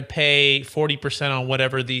 but they're going to pay 40% on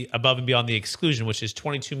whatever the above and beyond the exclusion, which is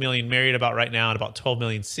 22 million married about right now and about 12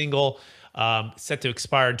 million single, set to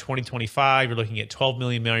expire in 2025. You're looking at 12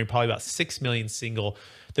 million married, probably about 6 million single.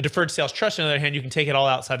 The deferred sales trust, on the other hand, you can take it all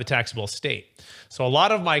outside the taxable estate. So a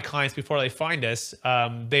lot of my clients, before they find us,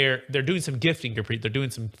 they're doing some gifting, Gurpreet. They're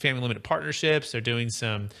doing some family limited partnerships. They're doing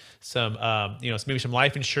some maybe some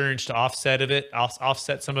life insurance to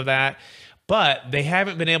offset some of that. But they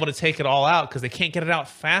haven't been able to take it all out because they can't get it out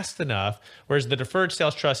fast enough. Whereas the deferred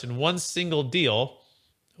sales trust, in one single deal,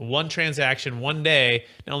 one transaction, one day,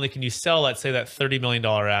 not only can you sell, let's say, that $30 million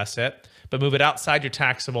asset, but move it outside your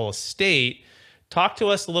taxable estate. Talk to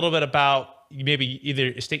us a little bit about maybe either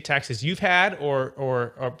estate taxes you've had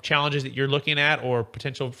or challenges that you're looking at or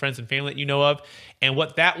potential friends and family that you know of, and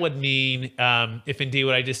what that would mean if indeed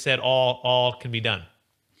what I just said all can be done.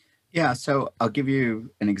 Yeah, so I'll give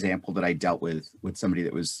you an example that I dealt with somebody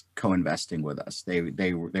that was co-investing with us. They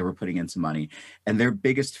were putting in some money, and their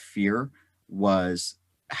biggest fear was,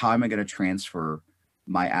 how am I going to transfer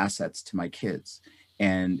my assets to my kids?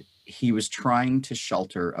 And he was trying to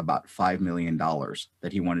shelter about $5 million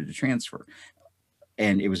that he wanted to transfer,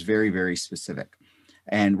 and it was very, very specific.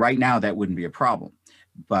 And right now that wouldn't be a problem,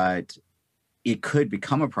 but it could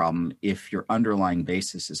become a problem if your underlying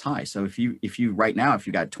basis is high. So if you right now, if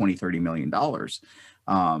you got $20-30 million,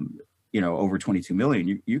 over 22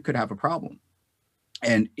 million, you could have a problem.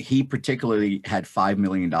 And he particularly had $5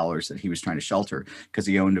 million that he was trying to shelter because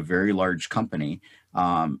he owned a very large company.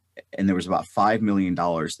 And there was about $5 million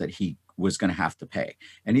that he was going to have to pay.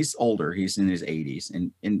 And he's older, he's in his 80s,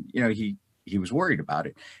 and he was worried about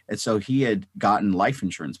it. And so he had gotten life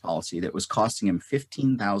insurance policy that was costing him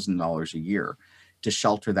 $15,000 a year to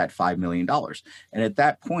shelter that $5 million. And at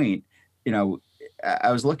that point,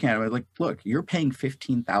 I was looking at him, I was like, look, you're paying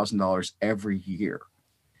 $15,000 every year,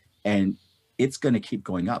 and it's going to keep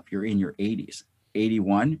going up. You're in your 80s.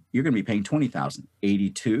 81, you're going to be paying $20,000.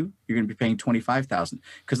 82, you're going to be paying $25,000,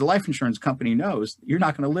 because the life insurance company knows you're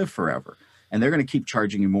not going to live forever. And they're going to keep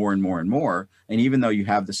charging you more and more and more. And even though you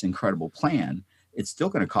have this incredible plan, it's still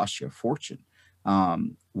going to cost you a fortune.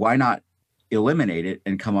 Why not eliminate it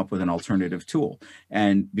and come up with an alternative tool?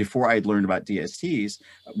 And before I'd learned about DSTs,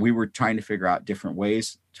 we were trying to figure out different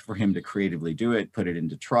ways for him to creatively do it, put it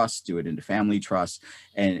into trust, do it into family trust,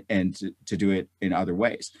 and to do it in other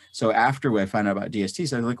ways. So after I found out about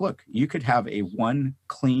DSTs, I was like, look, you could have a one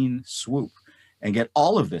clean swoop and get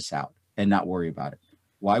all of this out and not worry about it.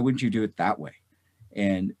 Why wouldn't you do it that way?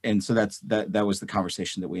 And so that was the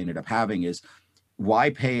conversation that we ended up having, is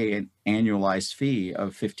why pay an annualized fee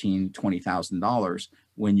of $15,000-$20,000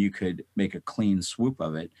 when you could make a clean swoop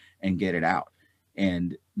of it and get it out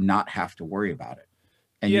and not have to worry about it?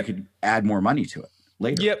 And you could add more money to it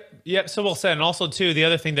later. Yep. So well said. And also too, the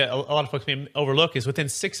other thing that a lot of folks may overlook is within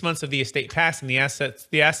 6 months of the estate passing, the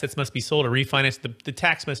assets must be sold or refinanced. The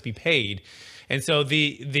tax must be paid. And so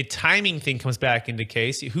the timing thing comes back into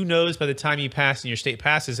case. Who knows by the time you pass and your state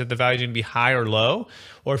passes if the value is going to be high or low,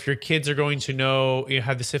 or if your kids are going to know,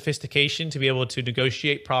 have the sophistication to be able to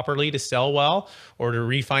negotiate properly, to sell well, or to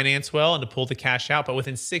refinance well, and to pull the cash out. But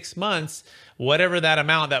within 6 months, whatever that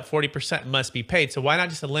amount, that 40% must be paid. So why not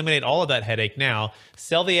just eliminate all of that headache now,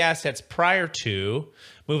 sell the assets prior to,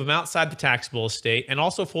 move them outside the taxable estate, and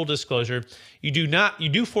also full disclosure, you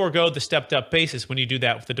do forego the stepped up basis when you do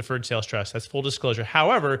that with the deferred sales trust. That's full disclosure.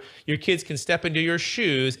 However, your kids can step into your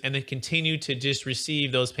shoes and then continue to just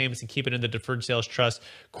receive those payments and keep it in the deferred sales trust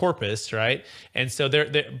corpus, right? And so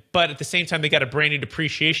but at the same time, they got a brand new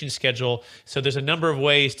depreciation schedule. So there's a number of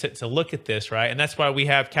ways to look at this, right? And that's why we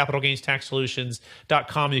have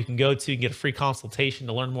capitalgainstaxsolutions.com. You can go to, you can get a free consultation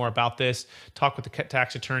to learn more about this, talk with the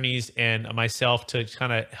tax attorneys and myself to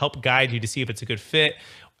kind of help guide you to see if it's a good fit.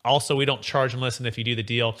 Also, we don't charge and listen if you do the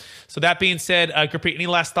deal. So that being said, Gurpreet, any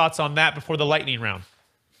last thoughts on that before the lightning round?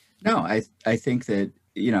 No, I think that,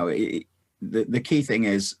 the key thing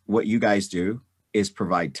is what you guys do is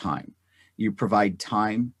provide time. You provide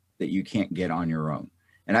time that you can't get on your own.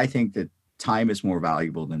 And I think that time is more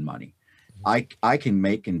valuable than money. I can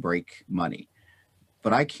make and break money,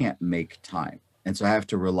 but I can't make time. And so I have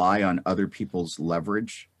to rely on other people's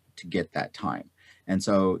leverage to get that time. And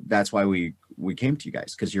so that's why we came to you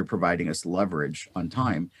guys, because you're providing us leverage on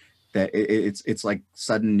time that it's like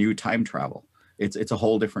sudden new time travel. It's a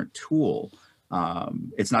whole different tool.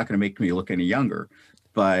 It's not going to make me look any younger,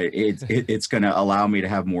 but it's going to allow me to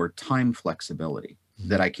have more time flexibility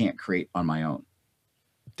that I can't create on my own.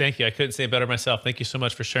 Thank you. I couldn't say it better myself. Thank you so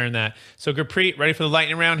much for sharing that. So Gurpreet, ready for the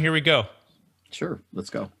lightning round? Here we go. Sure. Let's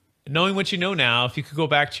go. Knowing what you know now, if you could go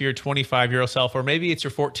back to your 25-year-old self, or maybe it's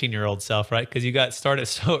your 14-year-old self, right? Because you got started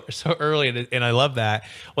so early, and I love that.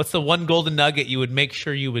 What's the one golden nugget you would make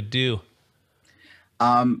sure you would do?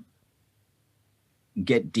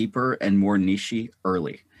 Get deeper and more niche-y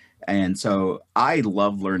early. And so I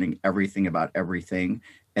love learning everything about everything.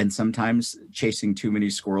 And sometimes chasing too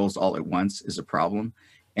many squirrels all at once is a problem.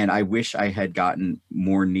 And I wish I had gotten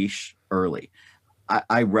more niche early.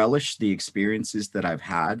 I relish the experiences that I've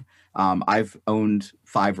had. I've owned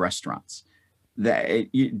 5 restaurants. Do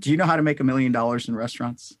you know how to make $1 million in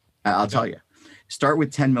restaurants? I'll tell you. Start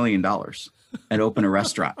with $10 million and open a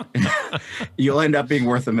restaurant. You'll end up being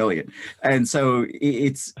worth $1 million. And so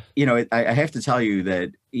it's, I have to tell you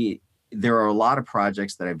that there are a lot of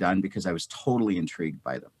projects that I've done because I was totally intrigued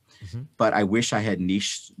by them. Mm-hmm. But I wish I had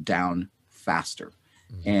niched down faster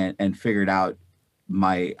and figured out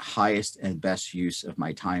my highest and best use of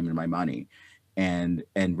my time and my money and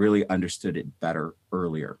really understood it better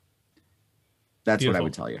earlier. That's Beautiful. What I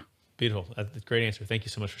would tell you. Beautiful. That's a great answer. Thank you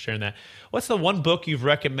so much for sharing that. What's the one book you've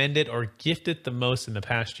recommended or gifted the most in the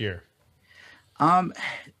past year?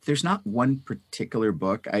 There's not one particular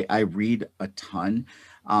book. I read a ton.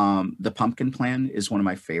 The Pumpkin Plan is one of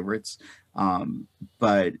my favorites.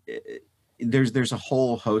 But there's a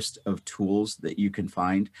whole host of tools that you can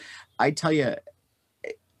find. I tell you,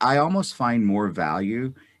 I almost find more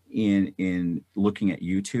value in looking at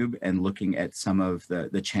YouTube and looking at some of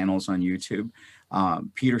the channels on YouTube.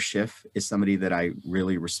 Peter Schiff is somebody that I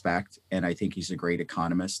really respect, and I think he's a great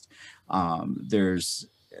economist. There's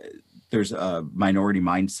a Minority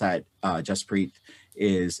Mindset. Jaspreet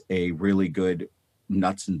is a really good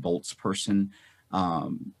nuts and bolts person.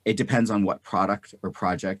 It depends on what product or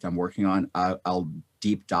project I'm working on. I'll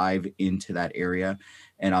deep dive into that area,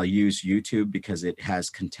 and I'll use YouTube because it has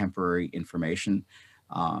contemporary information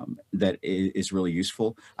that is really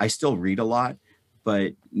useful. I still read a lot,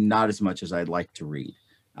 but not as much as I'd like to read.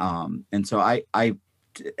 And so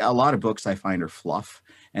a lot of books I find are fluff.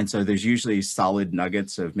 And so there's usually solid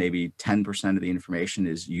nuggets of maybe 10% of the information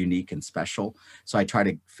is unique and special. So I try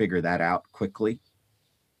to figure that out quickly.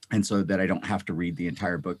 And so that I don't have to read the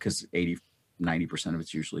entire book because 90% of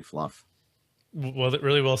it's usually fluff. Well,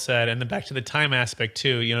 really well said. And then back to the time aspect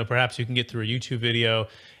too, perhaps you can get through a YouTube video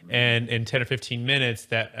and in 10 or 15 minutes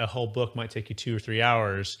that a whole book might take you 2 or 3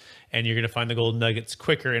 hours, and you're going to find the golden nuggets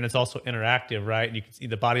quicker. And it's also interactive, right? And you can see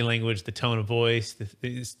the body language, the tone of voice,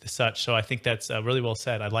 the such. So I think that's really well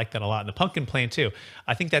said. I like that a lot. And the Pumpkin Plan too.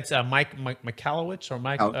 I think that's Mike Michalowicz or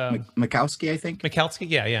Mike Mikowski, I think. Mikowski.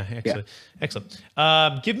 Yeah. Excellent.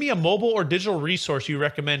 Give me a mobile or digital resource you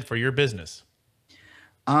recommend for your business.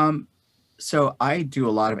 So I do a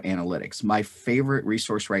lot of analytics. My favorite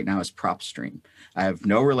resource right now is PropStream. I have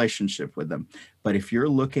no relationship with them, but if you're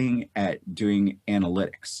looking at doing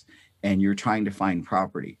analytics and you're trying to find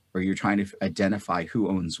property, or you're trying to identify who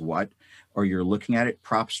owns what, or you're looking at it,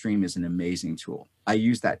 PropStream is an amazing tool. I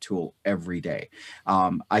use that tool every day.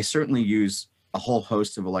 I certainly use a whole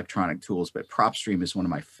host of electronic tools, but PropStream is one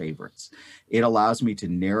of my favorites. It allows me to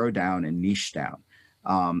narrow down and niche down.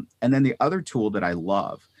 And then the other tool that I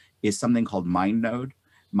love is something called MindNode.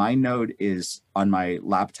 MindNode is on my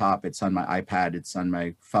laptop, it's on my iPad, it's on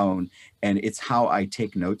my phone, and it's how I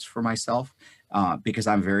take notes for myself because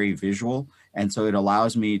I'm very visual. And so it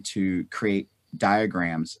allows me to create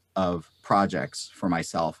diagrams of projects for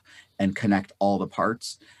myself and connect all the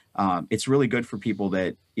parts. It's really good for people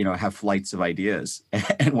that, you know, have flights of ideas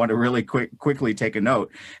and want to really quickly take a note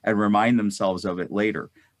and remind themselves of it later.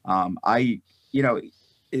 You know,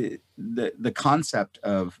 the concept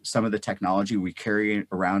of some of the technology we carry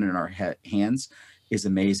around in our hands is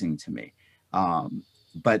amazing to me.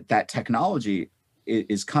 But that technology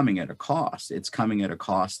is coming at a cost. It's coming at a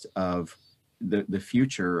cost of the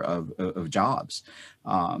future of jobs.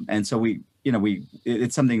 And so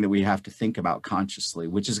it's something that we have to think about consciously,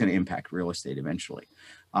 which is going to impact real estate eventually.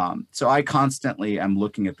 So I constantly am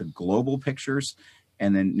looking at the global pictures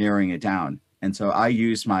and then narrowing it down. And so I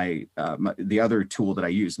use the other tool that I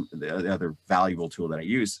use, the other valuable tool that I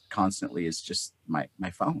use constantly is just my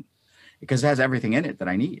phone, because it has everything in it that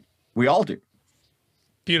I need. We all do.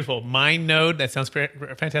 Beautiful. MindNode, that sounds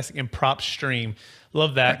fantastic. And PropStream,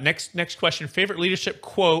 love that. Right. Next question. Favorite leadership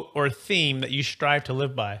quote or theme that you strive to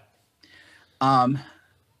live by?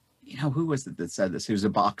 You know, who was it that said this? He was a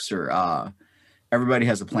boxer. Everybody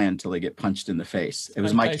has a plan until they get punched in the face. It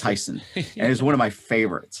was Mike Tyson. And it was one of my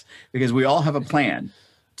favorites because we all have a plan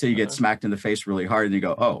till you get smacked in the face really hard and you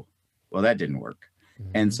go, oh, well, that didn't work.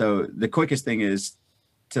 Mm-hmm. And so the quickest thing is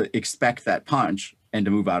to expect that punch and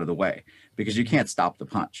to move out of the way because you can't stop the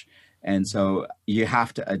punch. And so you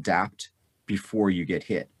have to adapt before you get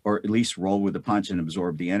hit, or at least roll with the punch and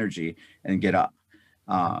absorb the energy and get up.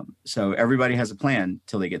 So everybody has a plan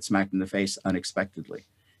till they get smacked in the face unexpectedly.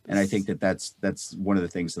 And I think that's one of the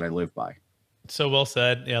things that I live by. So well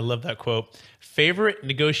said. Yeah, I love that quote. Favorite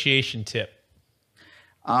negotiation tip?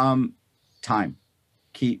 Time.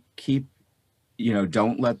 Keep, you know,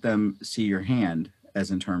 don't let them see your hand as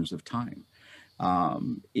in terms of time.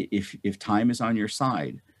 If time is on your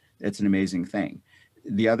side, it's an amazing thing.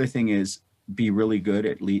 The other thing is be really good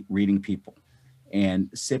at reading people and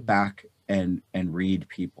sit back and read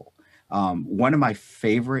people. One of my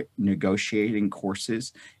favorite negotiating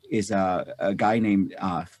courses is a guy named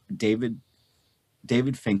David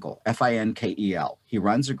Finkel, Finkel. He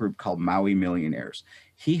runs a group called Maui Millionaires.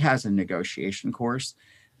 He has a negotiation course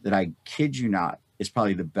that, I kid you not, is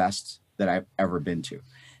probably the best that I've ever been to.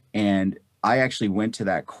 And I actually went to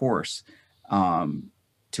that course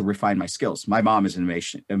to refine my skills. My mom is an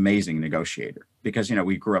amazing negotiator because, you know,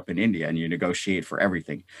 we grew up in India and you negotiate for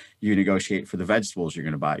everything. You negotiate for the vegetables you're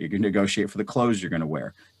going to buy. You can negotiate for the clothes you're going to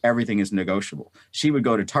wear. Everything is negotiable. She would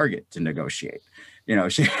go to Target to negotiate. You know,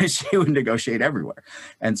 she would negotiate everywhere.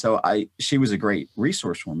 And so she was a great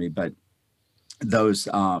resource for me, but those,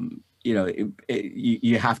 you know,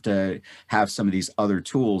 you have to have some of these other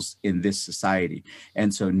tools in this society.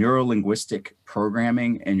 And so neuro-linguistic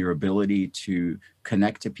programming and your ability to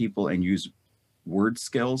connect to people and use word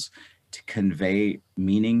skills to convey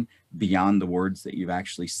meaning beyond the words that you've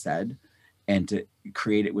actually said and to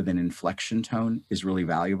create it with an inflection tone is really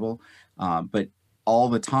valuable. But all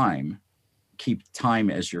the time, keep time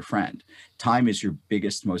as your friend. Time is your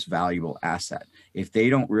biggest, most valuable asset. If they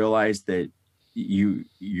don't realize that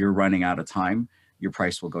you're running out of time, your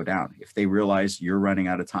price will go down. If they realize you're running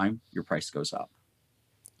out of time, your price goes up.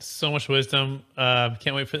 So much wisdom.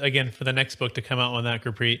 Can't wait for the next book to come out on that,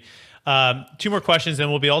 Gurpreet. 2 more questions and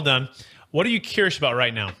we'll be all done. What are you curious about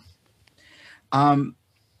right now?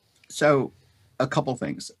 So a couple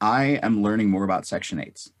things. I am learning more about Section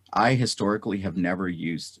 8s. I historically have never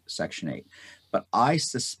used Section 8, but I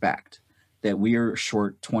suspect that we are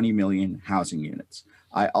short 20 million housing units.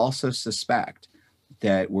 I also suspect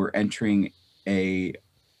that we're entering a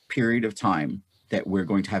period of time that we're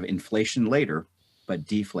going to have inflation later, but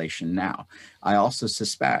deflation now. I also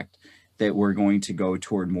suspect that we're going to go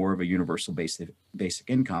toward more of a universal basic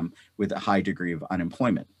income with a high degree of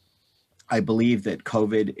unemployment. I believe that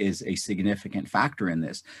COVID is a significant factor in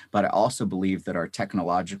this, but I also believe that our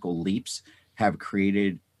technological leaps have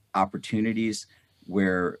created opportunities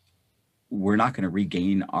where we're not going to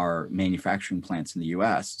regain our manufacturing plants in the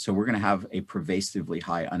US. So we're going to have a pervasively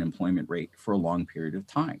high unemployment rate for a long period of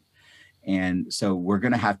time. And so we're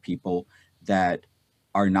going to have people that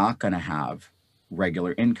are not going to have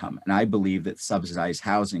regular income. And I believe that subsidized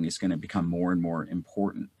housing is going to become more and more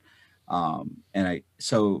important.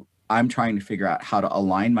 So I'm trying to figure out how to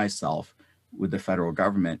align myself with the federal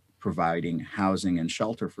government providing housing and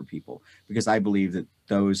shelter for people, because I believe that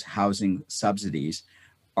those housing subsidies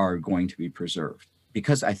are going to be preserved,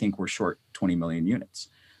 because I think we're short 20 million units.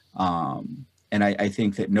 And I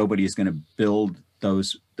think that nobody is going to build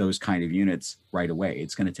those kind of units right away.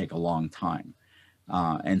 It's going to take a long time.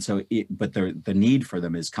 And so, but the need for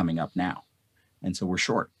them is coming up now. And so we're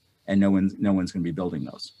short, and no one's going to be building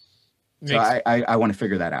those. So I want to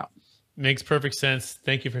figure that out. Makes perfect sense.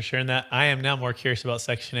 Thank you for sharing that. I am now more curious about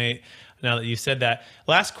Section 8 now that you said that.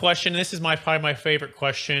 Last question. This is probably my favorite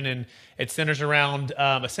question, and it centers around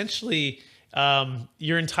essentially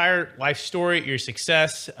your entire life story, your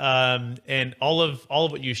success, and all of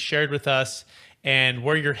what you shared with us and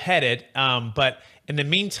where you're headed. But in the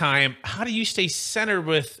meantime, how do you stay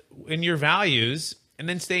centered in your values and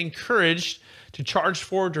then stay encouraged to charge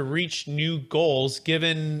forward to reach new goals,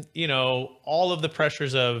 given, all of the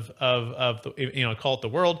pressures of the, call it the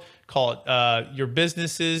world, call it your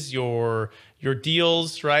businesses, your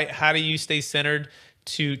deals, right? How do you stay centered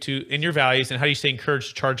in your values, and how do you stay encouraged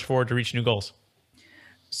to charge forward to reach new goals?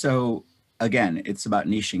 So again, it's about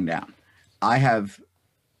niching down. I have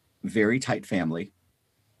very tight family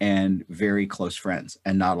and very close friends,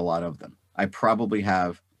 and not a lot of them. I probably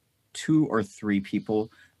have 2 or 3 people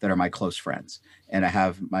that are my close friends, and I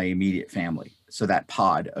have my immediate family. So that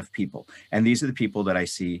pod of people, and these are the people that I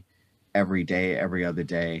see every day, every other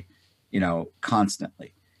day,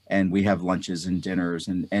 constantly. And we have lunches and dinners,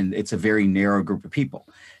 and it's a very narrow group of people.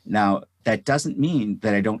 Now, that doesn't mean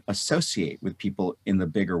that I don't associate with people in the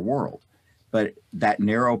bigger world, but that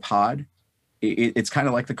narrow pod, it's kind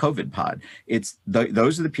of like the COVID pod.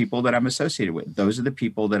 Those are the people that I'm associated with. Those are the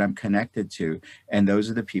people that I'm connected to. And those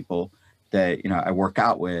are the people that, I work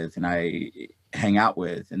out with and I hang out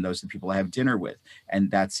with, and those are the people I have dinner with. And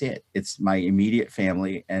that's it. It's my immediate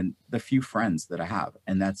family and the few friends that I have,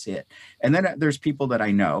 and that's it. And then there's people that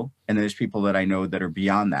I know, and there's people that I know that are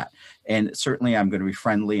beyond that. And certainly I'm going to be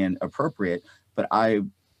friendly and appropriate, but I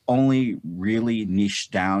only really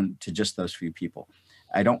niche down to just those few people.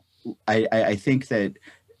 I think that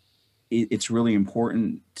it's really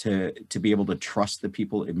important to be able to trust the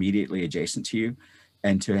people immediately adjacent to you,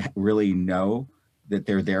 and to really know that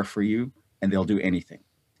they're there for you and they'll do anything.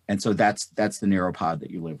 And so that's the narrow pod that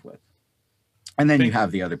you live with. And then you have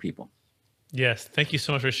the other people. Yes. Thank you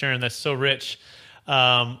so much for sharing. That's so rich.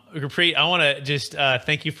 Gurpreet, I want to just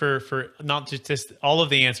thank you for not just all of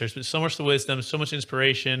the answers, but so much the wisdom, so much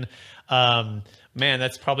inspiration. Man,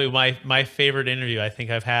 that's probably my favorite interview I think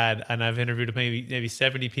I've had, and I've interviewed maybe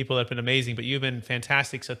 70 people that have been amazing, but you've been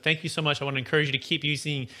fantastic. So thank you so much. I want to encourage you to keep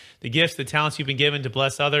using the gifts, the talents you've been given to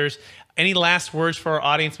bless others. Any last words for our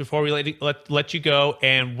audience before we let you go,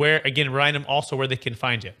 and remind them also where they can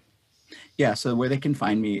find you? Yeah, so where they can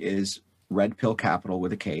find me is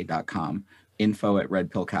redpillcapital.com,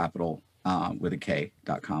 info@redpillcapital with a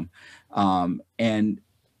K.com. And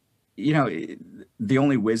the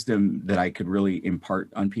only wisdom that I could really impart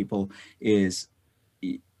on people is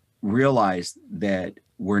realize that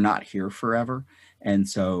we're not here forever. And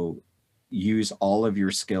so use all of your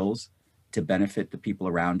skills to benefit the people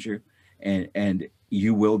around you, and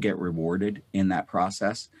you will get rewarded in that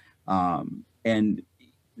process. And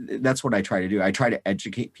that's what I try to do. I try to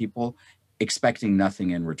educate people, expecting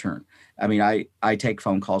nothing in return. I mean, I take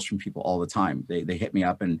phone calls from people all the time. They hit me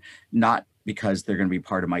up, and not because they're going to be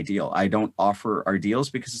part of my deal. I don't offer our deals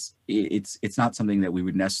because it's not something that we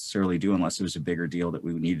would necessarily do unless it was a bigger deal that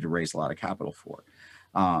we needed to raise a lot of capital for.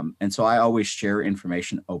 And so I always share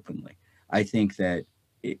information openly. I think that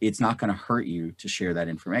it's not going to hurt you to share that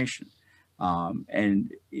information.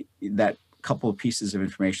 And that couple of pieces of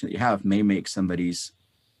information that you have may make somebody's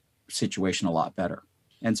situation a lot better.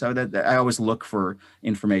 And so that I always look for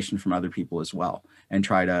information from other people as well, and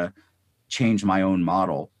try to change my own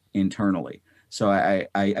model internally. So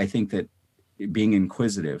I think that being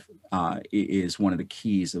inquisitive is one of the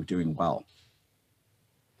keys of doing well.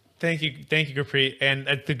 Thank you, Gurpreet.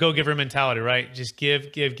 And the go-giver mentality, right? Just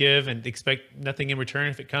give, and expect nothing in return.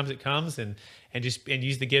 If it comes, it comes, and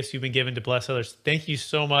use the gifts you've been given to bless others. Thank you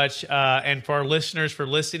so much. And for our listeners for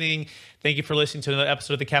listening, thank you for listening to another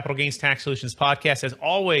episode of the Capital Gains Tax Solutions podcast. As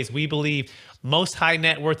always, we believe most high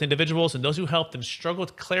net worth individuals and those who help them struggle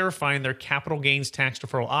with clarifying their capital gains tax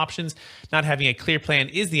deferral options. Not having a clear plan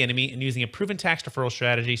is the enemy, and using a proven tax deferral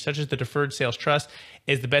strategy such as the deferred sales trust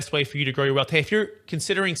is the best way for you to grow your wealth. Hey, if you're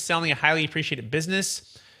considering selling a highly appreciated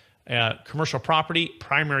business, commercial property,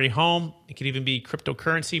 primary home, it could even be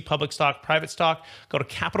cryptocurrency, public stock, private stock, go to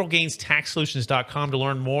capitalgainstaxsolutions.com to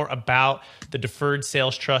learn more about the deferred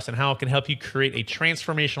sales trust and how it can help you create a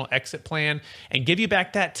transformational exit plan and give you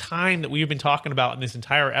back that time that we've been talking about in this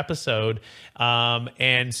entire episode.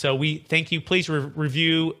 And so we thank you. Please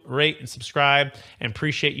review, rate, and subscribe, and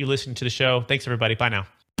appreciate you listening to the show. Thanks, everybody. Bye now.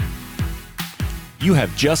 You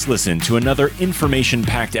have just listened to another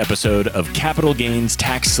information-packed episode of Capital Gains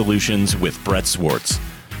Tax Solutions with Brett Swartz.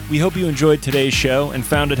 We hope you enjoyed today's show and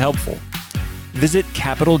found it helpful. Visit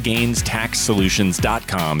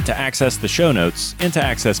capitalgainstaxsolutions.com to access the show notes and to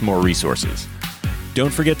access more resources.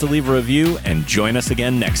 Don't forget to leave a review and join us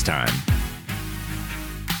again next time.